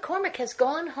 Patty McCormick has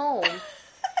gone home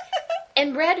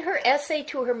and read her essay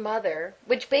to her mother,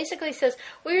 which basically says,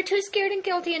 we were too scared and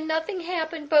guilty and nothing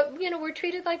happened, but, you know, we're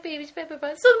treated like babies, blah, blah, blah.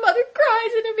 So the mother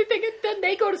cries and everything, and then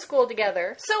they go to school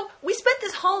together. So we spent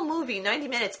this whole movie, 90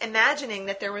 minutes, imagining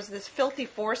that there was this filthy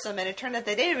foursome, and it turned out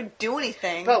they didn't even do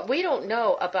anything. But we don't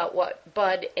know about what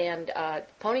Bud and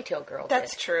Ponytail Girl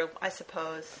That's did. true, I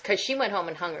suppose. Because she went home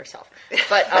and hung herself.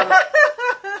 But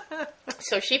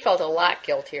So she felt a lot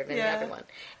guiltier than Yeah. the other one.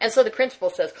 And so the principal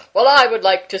says, well, I would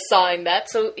like to sign that.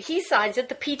 So he signs it.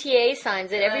 The PTA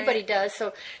signs it. Everybody Right. does.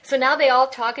 So now they all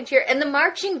talk and cheer. And the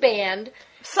marching band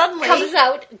Suddenly, comes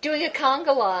out doing a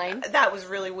conga line. that was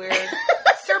really weird.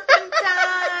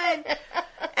 Serpentine!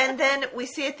 And then we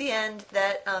see at the end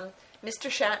that Mr.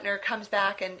 Shatner comes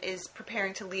back and is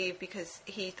preparing to leave because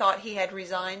he thought he had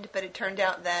resigned, but it turned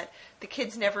out that the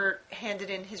kids never handed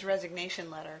in his resignation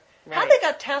letter. Right. How they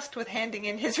got tasked with handing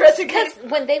in his resignation?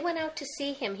 Because when they went out to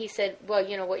see him, he said, well,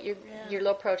 you know what, your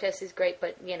little protest is great,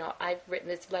 but, you know, I've written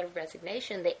this letter of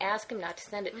resignation. They ask him not to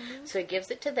send it. So he gives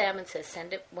it to them and says,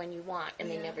 send it when you want. And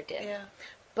they never did. Yeah.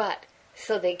 But,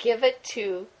 so they give it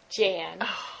to Jan,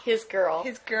 his girl,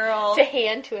 His girl. to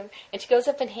hand to him. And she goes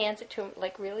up and hands it to him,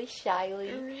 like, really shyly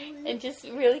and just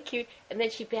really cute. And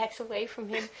then she backs away from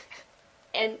him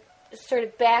and sort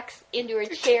of backs into her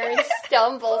chair and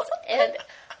stumbles. And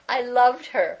I loved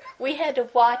her. We had to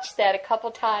watch that a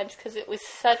couple times because it was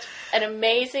such an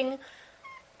amazing,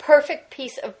 perfect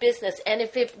piece of business. And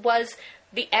if it was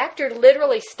the actor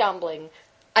literally stumbling,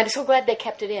 I'm so glad they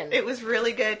kept it in. It was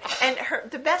really good. And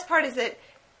the best part is that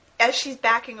as she's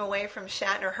backing away from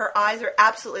Shatner, her eyes are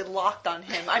absolutely locked on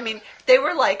him. I mean, they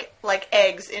were like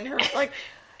eggs in her. Like,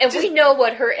 And we know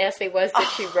what her essay was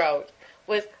that she wrote.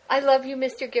 Was, I love you,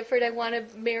 Mr. Gifford. I want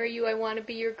to marry you. I want to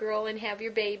be your girl and have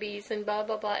your babies and blah,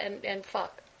 blah, blah. And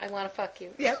fuck. I want to fuck you.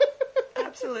 Yep,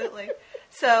 absolutely.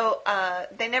 So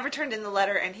they never turned in the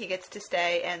letter, and he gets to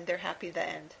stay, and they're happy at the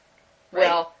end. Right?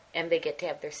 Well, and they get to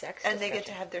have their sex and they get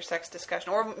to have their sex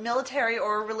discussion, or military,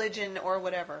 or religion, or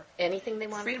whatever. anything they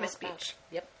want. Freedom to of talk about. speech.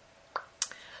 Yep.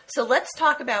 So let's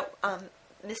talk about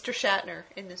Mr. Shatner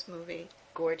in this movie.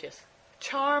 Gorgeous.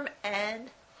 Charm and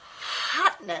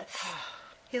hotness.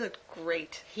 He looked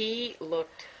great. He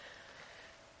looked,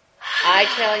 I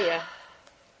tell you,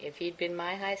 if he'd been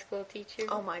my high school teacher,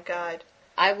 Oh my God.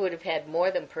 I would have had more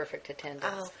than perfect attendance.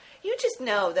 Oh, you just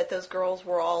know that those girls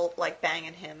were all like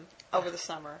banging him over the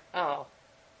summer. Oh.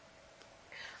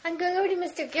 I'm going over to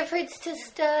Mr. Gifford's to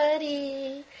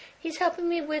study. He's helping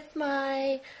me with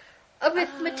my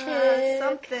arithmetic.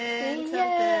 Something.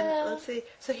 Yeah. Let's see.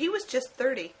 So he was just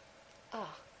 30. Oh.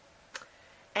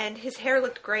 And his hair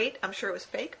looked great. I'm sure it was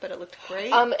fake, but it looked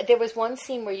great. There was one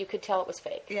scene where you could tell it was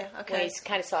fake. Yeah, okay. When you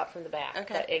kind of saw it from the back.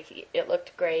 Okay. But it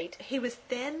looked great. He was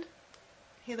thin.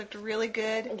 He looked really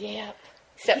good. Yeah.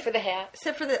 Except for the hat.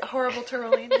 Except for the horrible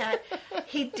Tyrolean hat.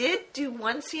 He did do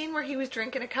one scene where he was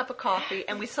drinking a cup of coffee,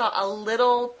 and we saw a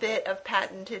little bit of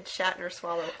patented Shatner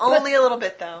swallow. Only a little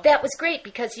bit, though. That was great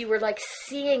because you were like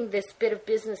seeing this bit of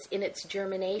business in its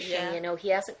germination. Yeah. You know, he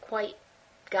hasn't quite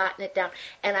gotten it down.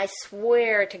 And I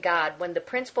swear to God, when the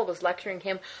principal was lecturing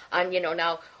him on, you know,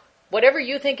 now, whatever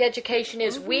you think education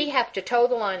is, we have to toe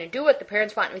the line and do what the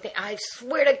parents want. And we think, I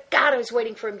swear to God, I was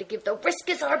waiting for him to give the risk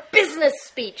is our business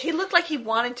speech. He looked like he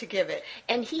wanted to give it.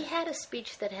 And he had a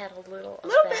speech that had a little of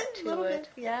A that to little it.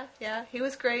 bit. Yeah. He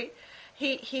was great.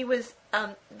 He was,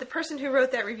 the person who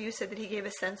wrote that review said that he gave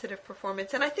a sensitive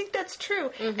performance, and I think that's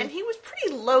true. And he was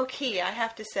pretty low-key, I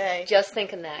have to say. Just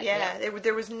thinking that. Yeah,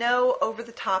 there was no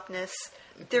over-the-topness.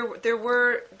 There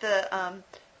were the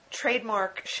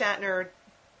trademark Shatner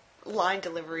line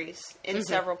deliveries in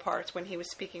several parts when he was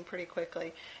speaking pretty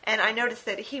quickly. And I noticed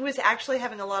that he was actually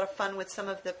having a lot of fun with some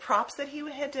of the props that he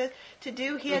had to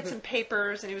do. He had some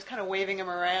papers, and he was kind of waving them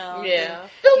around. Yeah. And,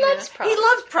 Bill you know, loves props. He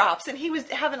loves props, and he was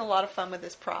having a lot of fun with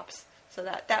his props. So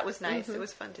that was nice. It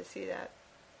was fun to see that.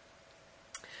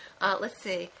 Let's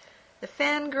see. The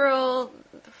fangirl,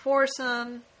 the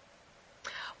foursome.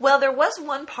 Well, there was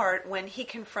one part when he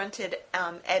confronted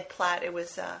Ed Platt. It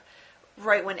was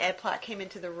right when Ed Platt came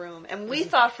into the room, and we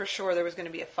thought for sure there was going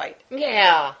to be a fight.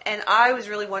 Yeah. And I was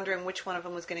really wondering which one of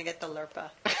them was going to get the Lurpa.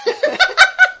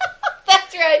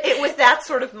 That's right. It was that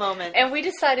sort of moment. And we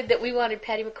decided that we wanted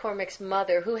Patty McCormick's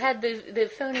mother, who had the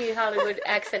phony Hollywood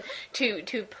accent, to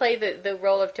play the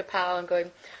role of T'Pau and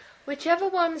going, whichever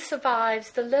one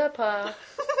survives the Lurpa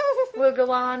will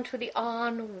go on to the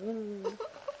on-woo.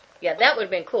 Yeah, that would have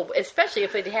been cool, especially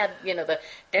if it had, you know, the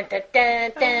dun dun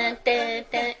dun dun dun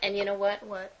dun. And you know what?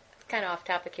 What? It's kind of off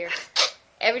topic here.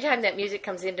 Every time that music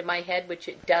comes into my head, which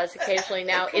it does occasionally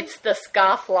now, it's the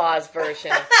Scofflaws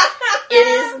version. It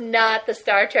is not the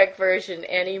Star Trek version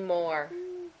anymore.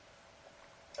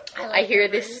 I hear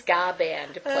this ska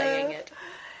band playing it.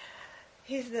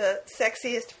 He's the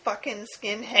sexiest fucking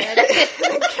skinhead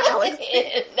in the galaxy.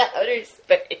 In outer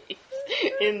space.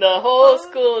 In the whole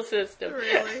school system.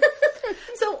 Really?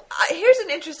 So here's an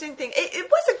interesting thing. It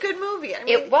was a good movie. I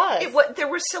mean, It was. There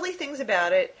were silly things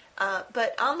about it,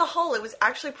 but on the whole, it was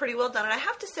actually pretty well done. And I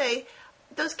have to say,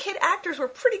 those kid actors were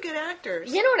pretty good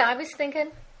actors. You know what I was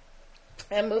thinking?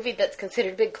 A movie that's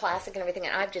considered a big classic and everything,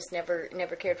 and I've just never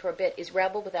cared for a bit, is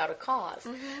Rebel Without a Cause.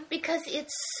 Mm-hmm. Because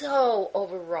it's so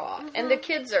overwrought, and the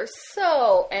kids are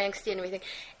so angsty and everything.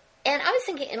 And I was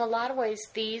thinking, in a lot of ways,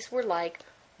 these were like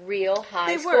real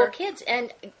high school kids.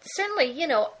 And certainly, you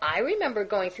know, I remember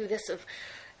going through this of,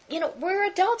 you know, we're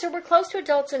adults, or we're close to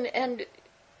adults, and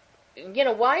you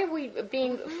know, why are we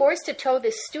being forced to toe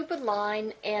this stupid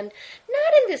line, and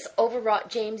not in this overwrought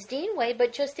James Dean way,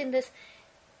 but just in this,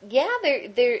 yeah,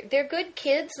 they're good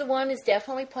kids. The one is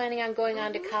definitely planning on going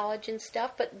on to college and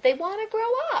stuff, but they want to grow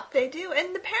up. They do.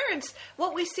 And the parents,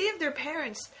 what we see of their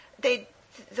parents,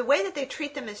 the way that they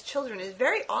treat them as children is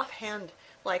very offhand,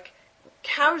 like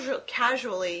casual,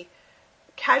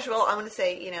 I want to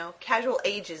say, you know, casual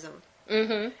ageism.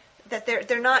 Mm-hmm. That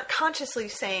they're not consciously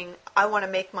saying, I want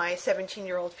to make my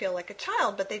 17-year-old feel like a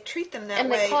child, but they treat them that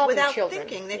way without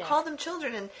thinking. They call them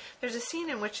children. And there's a scene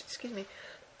in which, excuse me,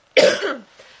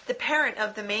 the parent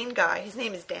of the main guy, his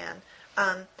name is Dan,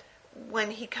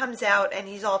 when he comes out and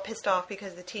he's all pissed off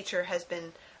because the teacher has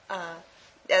been,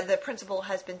 the principal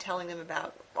has been telling them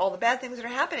about all the bad things that are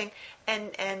happening,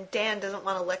 and Dan doesn't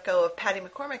want to let go of Patty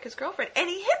McCormick, his girlfriend, and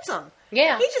he hits him.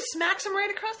 Yeah. He just smacks him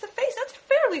right across the face. That's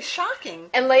fairly shocking.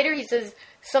 And later he says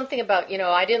something about, you know,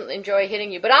 I didn't enjoy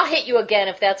hitting you, but I'll hit you again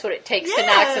if that's what it takes to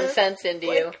knock some sense into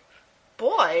you.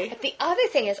 Boy. But the other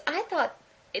thing is, I thought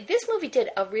this movie did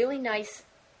a really nice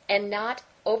and not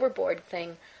overboard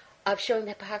thing of showing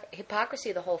the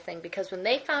hypocrisy of the whole thing, because when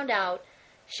they found out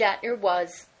Shatner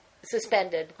was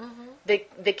suspended,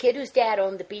 the kid whose dad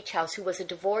owned the beach house, who was a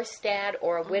divorced dad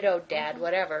or a widowed dad,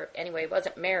 whatever, anyway,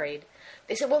 wasn't married,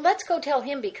 they said, well, let's go tell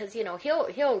him, because, you know,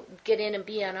 he'll get in and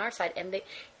be on our side. And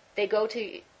they go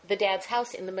to the dad's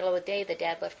house in the middle of the day. The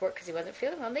dad left work because he wasn't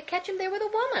feeling well, and they catch him there with a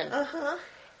woman.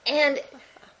 And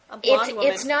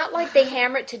it's not like they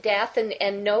hammer it to death,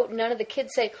 and none of the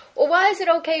kids say, well, why is it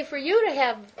okay for you to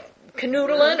have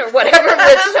canoodling or whatever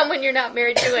with someone you're not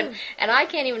married to, and I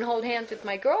can't even hold hands with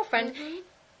my girlfriend.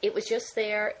 It was just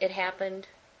there. It happened.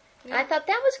 And I thought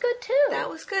that was good, too. That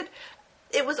was good.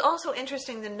 It was also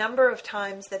interesting the number of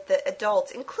times that the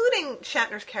adults, including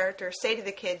Shatner's character, say to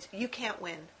the kids, you can't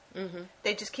win.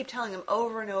 They just keep telling them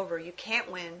over and over, you can't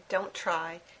win, don't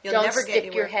try, you'll never get anywhere. Don't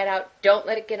stick your head out, don't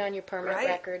let it get on your permanent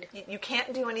record. You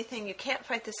can't do anything, you can't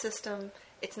fight the system,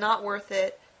 it's not worth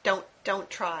it, don't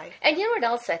try. And you know what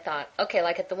else I thought? Okay,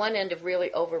 like at the one end of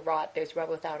really overwrought, there's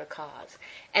Rebel Without a Cause.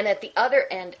 And at the other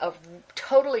end of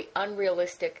totally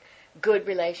unrealistic good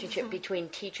relationship between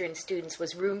teacher and students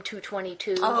was Room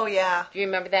 222. Oh, yeah. Do you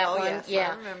remember that one? Yes,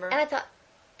 yeah, I remember. And I thought,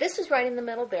 this was right in the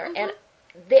middle there. And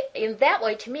in that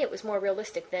way, to me, it was more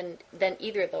realistic than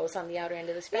either of those on the outer end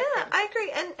of the spectrum. Yeah, I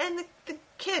agree. And the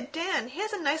kid, Dan, he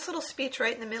has a nice little speech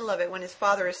right in the middle of it when his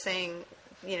father is saying,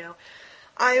 you know,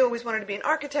 I always wanted to be an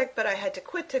architect, but I had to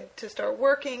quit to start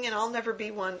working, and I'll never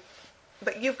be one.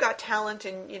 But you've got talent,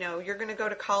 and, you know, you're going to go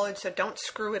to college, so don't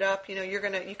screw it up. You know, you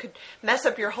could mess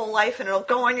up your whole life, and it'll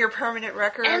go on your permanent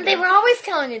record. And they were always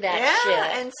telling you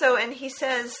that shit. And he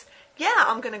says, yeah,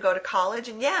 I'm going to go to college,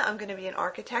 and yeah, I'm going to be an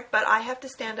architect, but I have to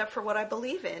stand up for what I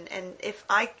believe in. And if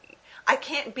I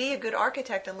can't be a good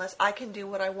architect unless I can do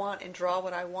what I want and draw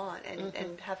what I want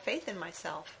and have faith in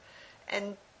myself.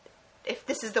 And if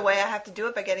this is the way I have to do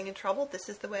it by getting in trouble, this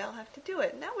is the way I'll have to do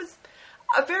it. And that was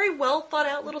a very well thought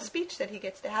out little speech that he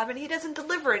gets to have, and he doesn't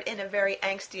deliver it in a very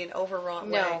angsty and overwrought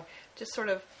way. Just sort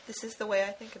of, this is the way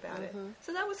I think about it.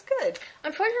 So that was good.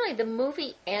 Unfortunately, the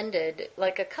movie ended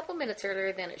like a couple minutes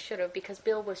earlier than it should have, because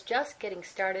Bill was just getting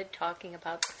started talking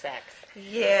about sex.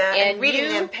 Yeah, and reading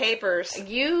them papers.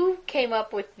 You came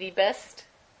up with the best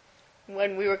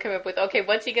when we were coming up with, okay,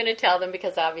 what's he going to tell them?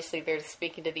 Because obviously they're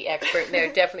speaking to the expert, and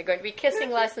they're definitely going to be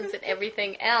kissing lessons and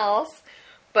everything else.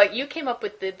 But you came up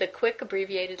with the quick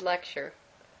abbreviated lecture.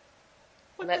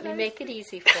 Let me make it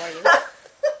easy for you.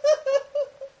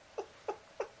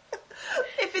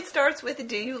 If it starts with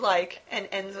 "do you like" and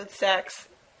ends with sex,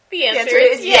 the answer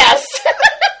is yes.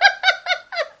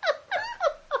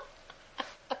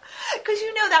 Because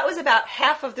you know that was about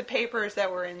half of the papers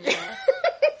that were in there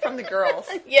from the girls.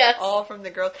 Yes. All from the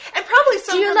girls. And probably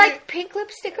some Do you like pink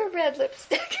lipstick or red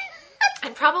lipstick?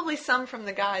 And probably some from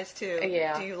the guys, too.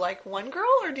 Yeah. Do you like one girl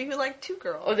or do you like two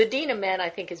girls? Oh, the Dean of Men, I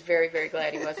think, is very, very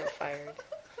glad he wasn't fired.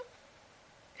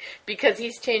 Because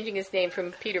he's changing his name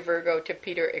from Peter Virgo to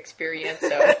Peter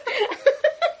Experienzo.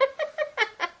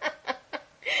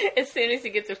 As soon as he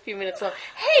gets a few minutes long.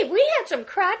 Hey, we had some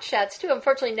crotch shots, too.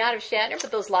 Unfortunately, not of Shatner,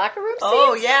 but those locker room scenes.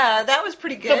 Oh, yeah. That was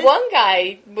pretty good. The one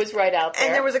guy was right out there.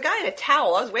 And there was a guy in a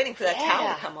towel. I was waiting for that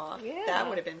towel to come off. Yeah. That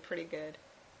would have been pretty good.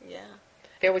 Yeah.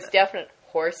 There was definite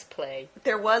horseplay.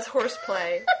 There was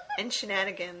horseplay and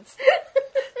shenanigans.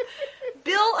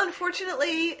 Bill,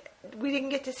 unfortunately, we didn't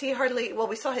get to see hardly... Well,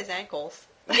 we saw his ankles.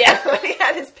 Yeah. He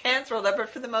had his pants rolled up, but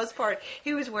for the most part,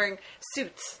 he was wearing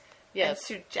suits. And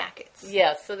suit jackets.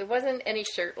 Yes, so there wasn't any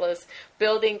shirtless.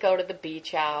 Bill didn't go to the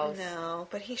beach house. No,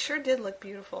 but he sure did look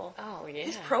beautiful. Oh, yeah.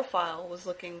 His profile was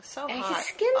looking so and hot. His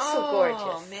skin's so gorgeous.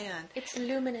 Oh, man. It's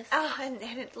luminous. Oh, and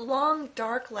long,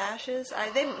 dark lashes.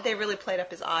 They really played up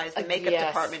his eyes. The makeup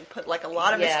department put like a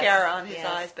lot of mascara on his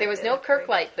eyes. But there was no Kirk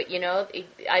light, but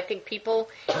I think people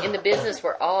in the business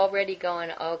were already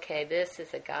going, okay, this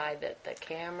is a guy that the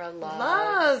camera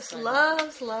loves.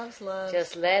 Loves.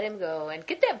 Just let him go and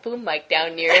get that boom mic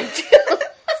down near him too.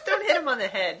 Just don't hit him on the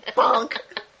head. Bonk.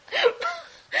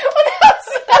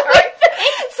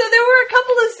 So there were a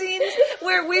couple of scenes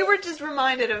where we were just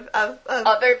reminded of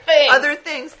other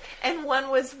things. And one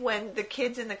was when the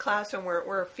kids in the classroom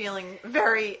were feeling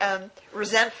very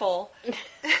resentful.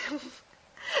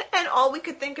 And all we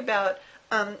could think about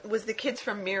was the kids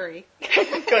from Miri.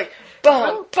 Going,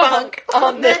 bonk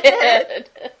on the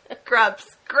head.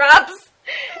 Grubs.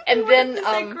 And then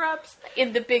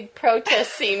in the big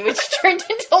protest scene, which turned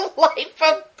into Life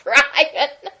of Brian,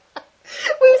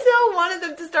 we so wanted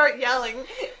them to start yelling,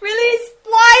 "Release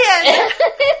Brian!"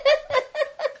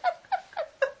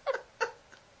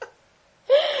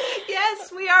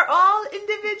 Yes, we are all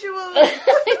individuals.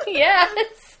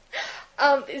 Yes.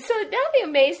 So now the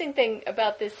amazing thing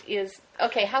about this is,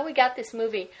 okay, how we got this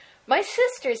movie. My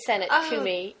sister sent it to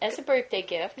me as a birthday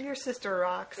gift. Your sister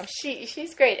rocks.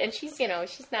 She's great, and she's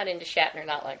not into Shatner,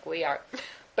 not like we are,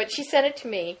 but she sent it to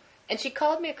me, and she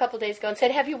called me a couple days ago and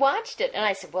said, "Have you watched it?" And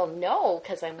I said, "Well, no,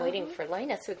 because I'm waiting for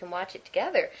Lena so we can watch it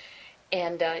together."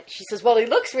 And she says, "Well, he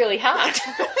looks really hot."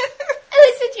 And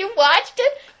I said, "You watched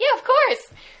it?" "Yeah, of course."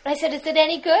 And I said, "Is it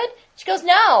any good?" She goes,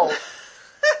 "No."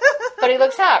 "But he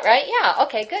looks hot, right?" "Yeah."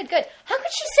 "Okay, good. How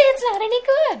could she say it's not any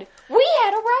good? We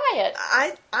had a riot."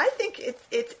 I think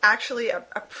it's actually a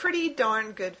pretty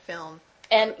darn good film.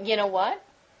 And you know what?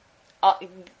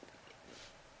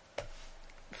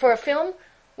 For a film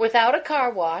without a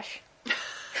car wash,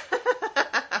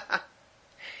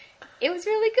 it was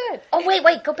really good. Oh,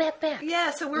 wait, go back.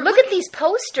 Yeah, so Look at these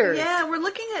posters. Yeah, we're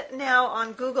looking at now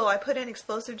on Google. I put in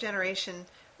Explosive Generation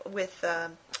with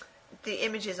the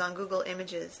images on Google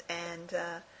Images, and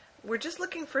we're just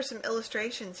looking for some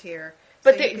illustrations here.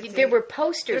 But there were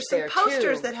posters there, There's some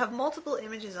posters too. that have multiple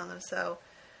images on them, so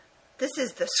this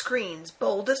is the screen's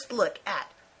boldest look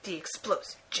at the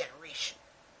Explosive Generation.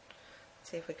 Let's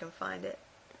see if we can find it.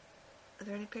 Are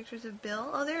there any pictures of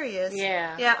Bill? Oh, there he is.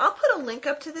 Yeah. Yeah, I'll put a link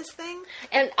up to this thing.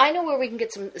 And I know where we can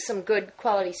get some good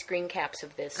quality screen caps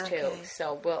of this, too. Okay.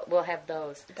 So we'll have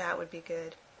those. That would be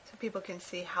good. So people can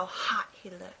see how hot he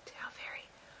looked. How very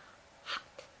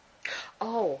hot.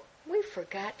 Oh, we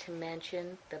forgot to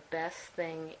mention the best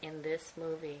thing in this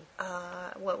movie.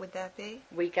 What would that be?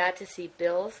 We got to see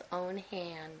Bill's own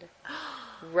hand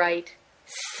write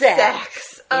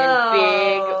sex in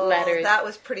big letters. That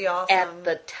was pretty awesome. At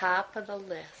the top of the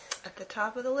list. At the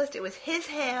top of the list. It was his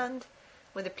hand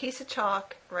with a piece of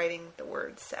chalk writing the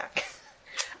word sex.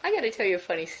 I got to tell you a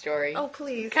funny story. Oh,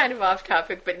 please. Kind of off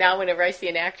topic, but now whenever I see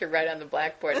an actor write on the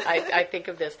blackboard, I think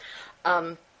of this.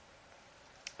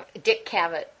 Dick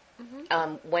Cavett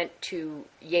went to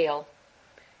Yale,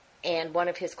 and one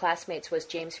of his classmates was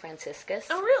James Franciscus.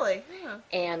 Oh, really? Yeah.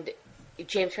 And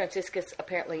James Franciscus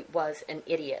apparently was an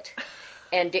idiot.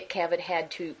 And Dick Cavett had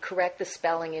to correct the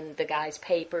spelling in the guy's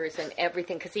papers and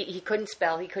everything, because he couldn't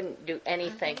spell, he couldn't do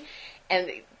anything.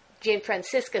 And James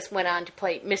Franciscus went on to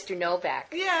play Mr.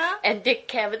 Novak. Yeah. And Dick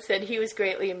Cavett said he was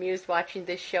greatly amused watching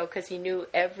this show because he knew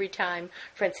every time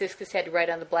Franciscus had to write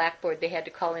on the blackboard, they had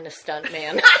to call in a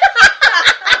stuntman.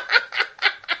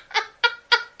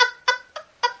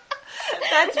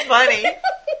 That's funny.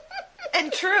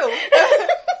 And true.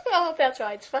 Oh, that's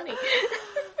why it's funny.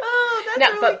 Oh, that's No,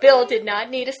 really but Bill did not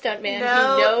need a stuntman.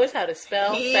 No. He knows how to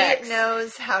spell sex. He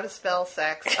knows how to spell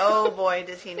sex. Oh, boy,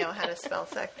 does he know how to spell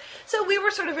sex. So we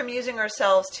were sort of amusing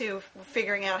ourselves, too,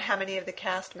 figuring out how many of the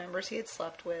cast members he had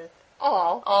slept with.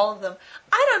 All of them.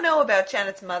 I don't know about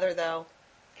Janet's mother, though.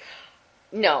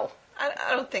 No.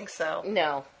 I don't think so.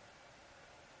 No.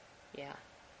 Yeah.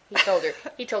 He told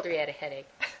her he had a headache.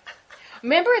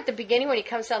 Remember at the beginning when he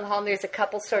comes down the hall and there's a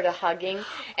couple sort of hugging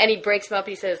and he breaks them up,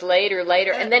 he says, later,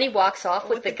 and then he walks off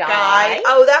with the guy.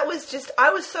 Oh, that was just, I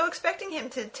was so expecting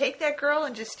him to take that girl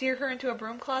and just steer her into a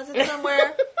broom closet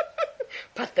somewhere.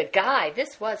 But the guy,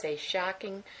 this was a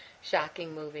shocking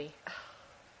movie.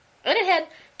 And it had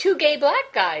two gay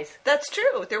black guys.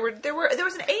 There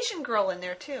was an Asian girl in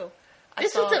there too.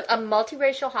 This was a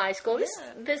multiracial high school. Yeah.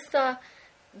 This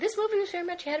this movie was very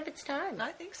much ahead of its time.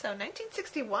 I think so.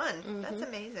 1961. That's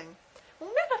amazing. Well,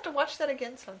 we might have to watch that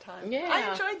again sometime. Yeah.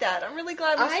 I enjoyed that. I'm really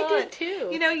glad we saw it. I did too.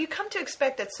 You know, you come to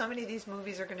expect that so many of these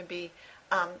movies are going to be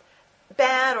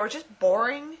bad or just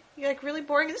boring. Like really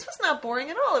boring. This was not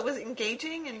boring at all. It was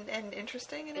engaging and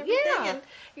interesting and everything. Yeah. And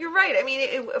you're right. I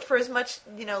mean, for as much,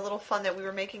 little fun that we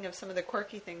were making of some of the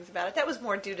quirky things about it, that was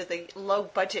more due to the low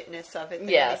budgetness of it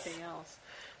than anything else.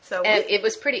 So and it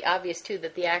was pretty obvious, too,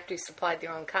 that the actors supplied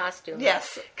their own costumes.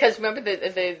 Yes. Because remember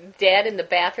the dad in the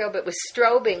bathrobe? It was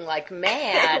strobing like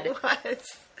mad. It was.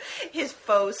 His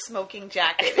faux smoking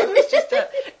jacket. It was just a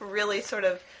really sort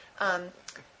of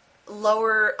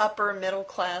lower, upper, middle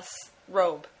class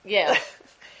robe. Yeah.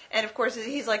 And, of course,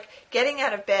 he's, like, getting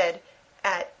out of bed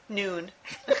at noon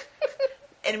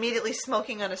and immediately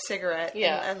smoking on a cigarette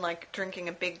and like, drinking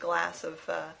a big glass of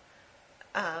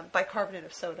bicarbonate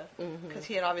of soda, because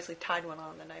he had obviously tied one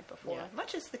on the night before,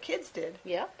 much as the kids did.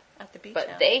 Yep. At the beach.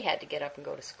 But they had to get up and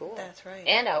go to school. That's right.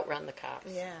 And outrun the cops.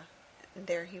 Yeah. And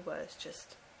there he was,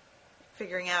 just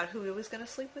figuring out who he was going to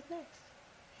sleep with next.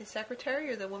 His secretary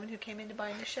or the woman who came in to buy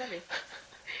a new Chevy.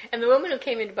 And the woman who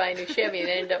came in to buy a new Chevy and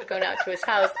ended up going out to his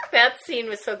house, that scene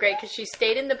was so great because she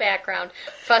stayed in the background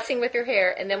fussing with her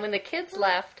hair, and then when the kids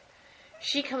left,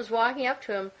 she comes walking up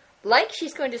to him like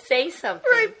she's going to say something.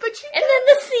 Right, but and then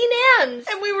the scene ends.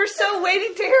 And we were so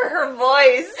waiting to hear her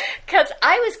voice. Because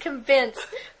I was convinced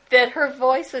that her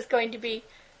voice was going to be,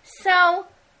 so,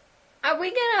 are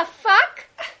we going to fuck?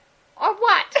 Or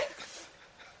what?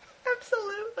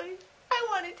 Absolutely. I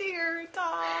wanted to hear her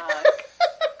talk.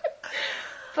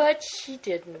 But she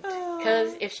didn't.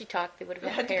 Because if she talked, they would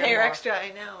have had to pay pay her more. extra. I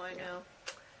know.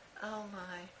 Oh,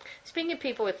 my. Speaking of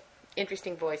people with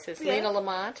interesting voices, Lena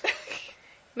Lamont.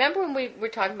 Remember when we were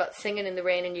talking about Singing in the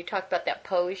Rain and you talked about that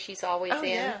pose she's always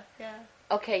in? Yeah.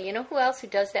 Okay, you know who else who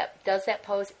does that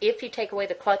pose if you take away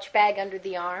the clutch bag under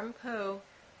the arm? Who?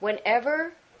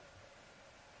 Whenever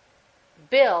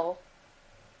Bill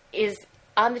is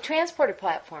on the transporter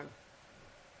platform,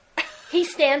 he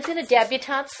stands in a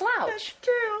debutante slouch. That's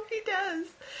true. He does.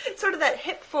 It's sort of that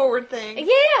hip forward thing.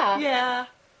 Yeah.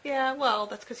 Yeah. Well,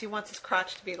 that's because he wants his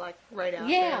crotch to be like right out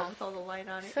there with all the light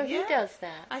on it. So he does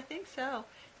that. I think so.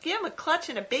 Give him a clutch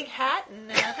and a big hat and...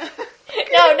 No hat.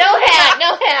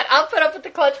 I'll put up with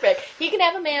the clutch bag. He can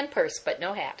have a man purse, but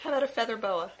no hat. How about a feather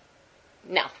boa?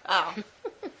 No. Oh.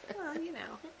 Well,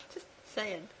 just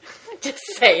saying. Just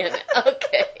saying.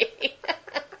 Okay.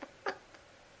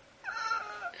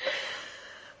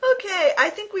 Okay,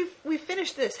 I think we've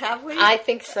finished this, have we? I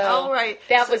think so. All right.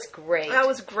 That was great. That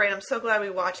was great. I'm so glad we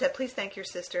watched that. Please thank your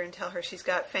sister and tell her she's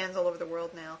got fans all over the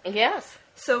world now. Yes.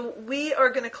 So we are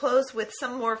going to close with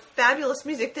some more fabulous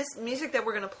music. This music that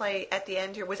we're going to play at the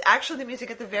end here was actually the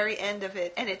music at the very end of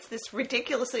it, and it's this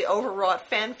ridiculously overwrought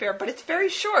fanfare, but it's very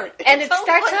short. And it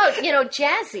starts out,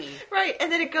 jazzy. Right,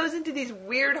 and then it goes into these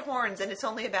weird horns, and it's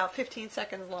only about 15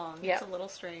 seconds long. Yep. It's a little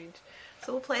strange.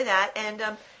 So we'll play that, and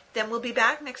then we'll be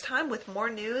back next time with more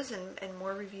news and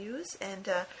more reviews. And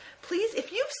please,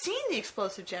 if you've seen The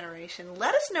Explosive Generation,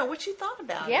 let us know what you thought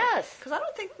about it. Yes. Because I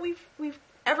don't think we've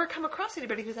ever come across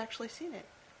anybody who's actually seen it.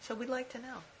 So we'd like to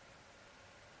know.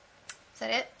 Is that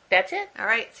it? That's it. All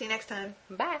right. See you next time.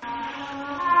 Bye.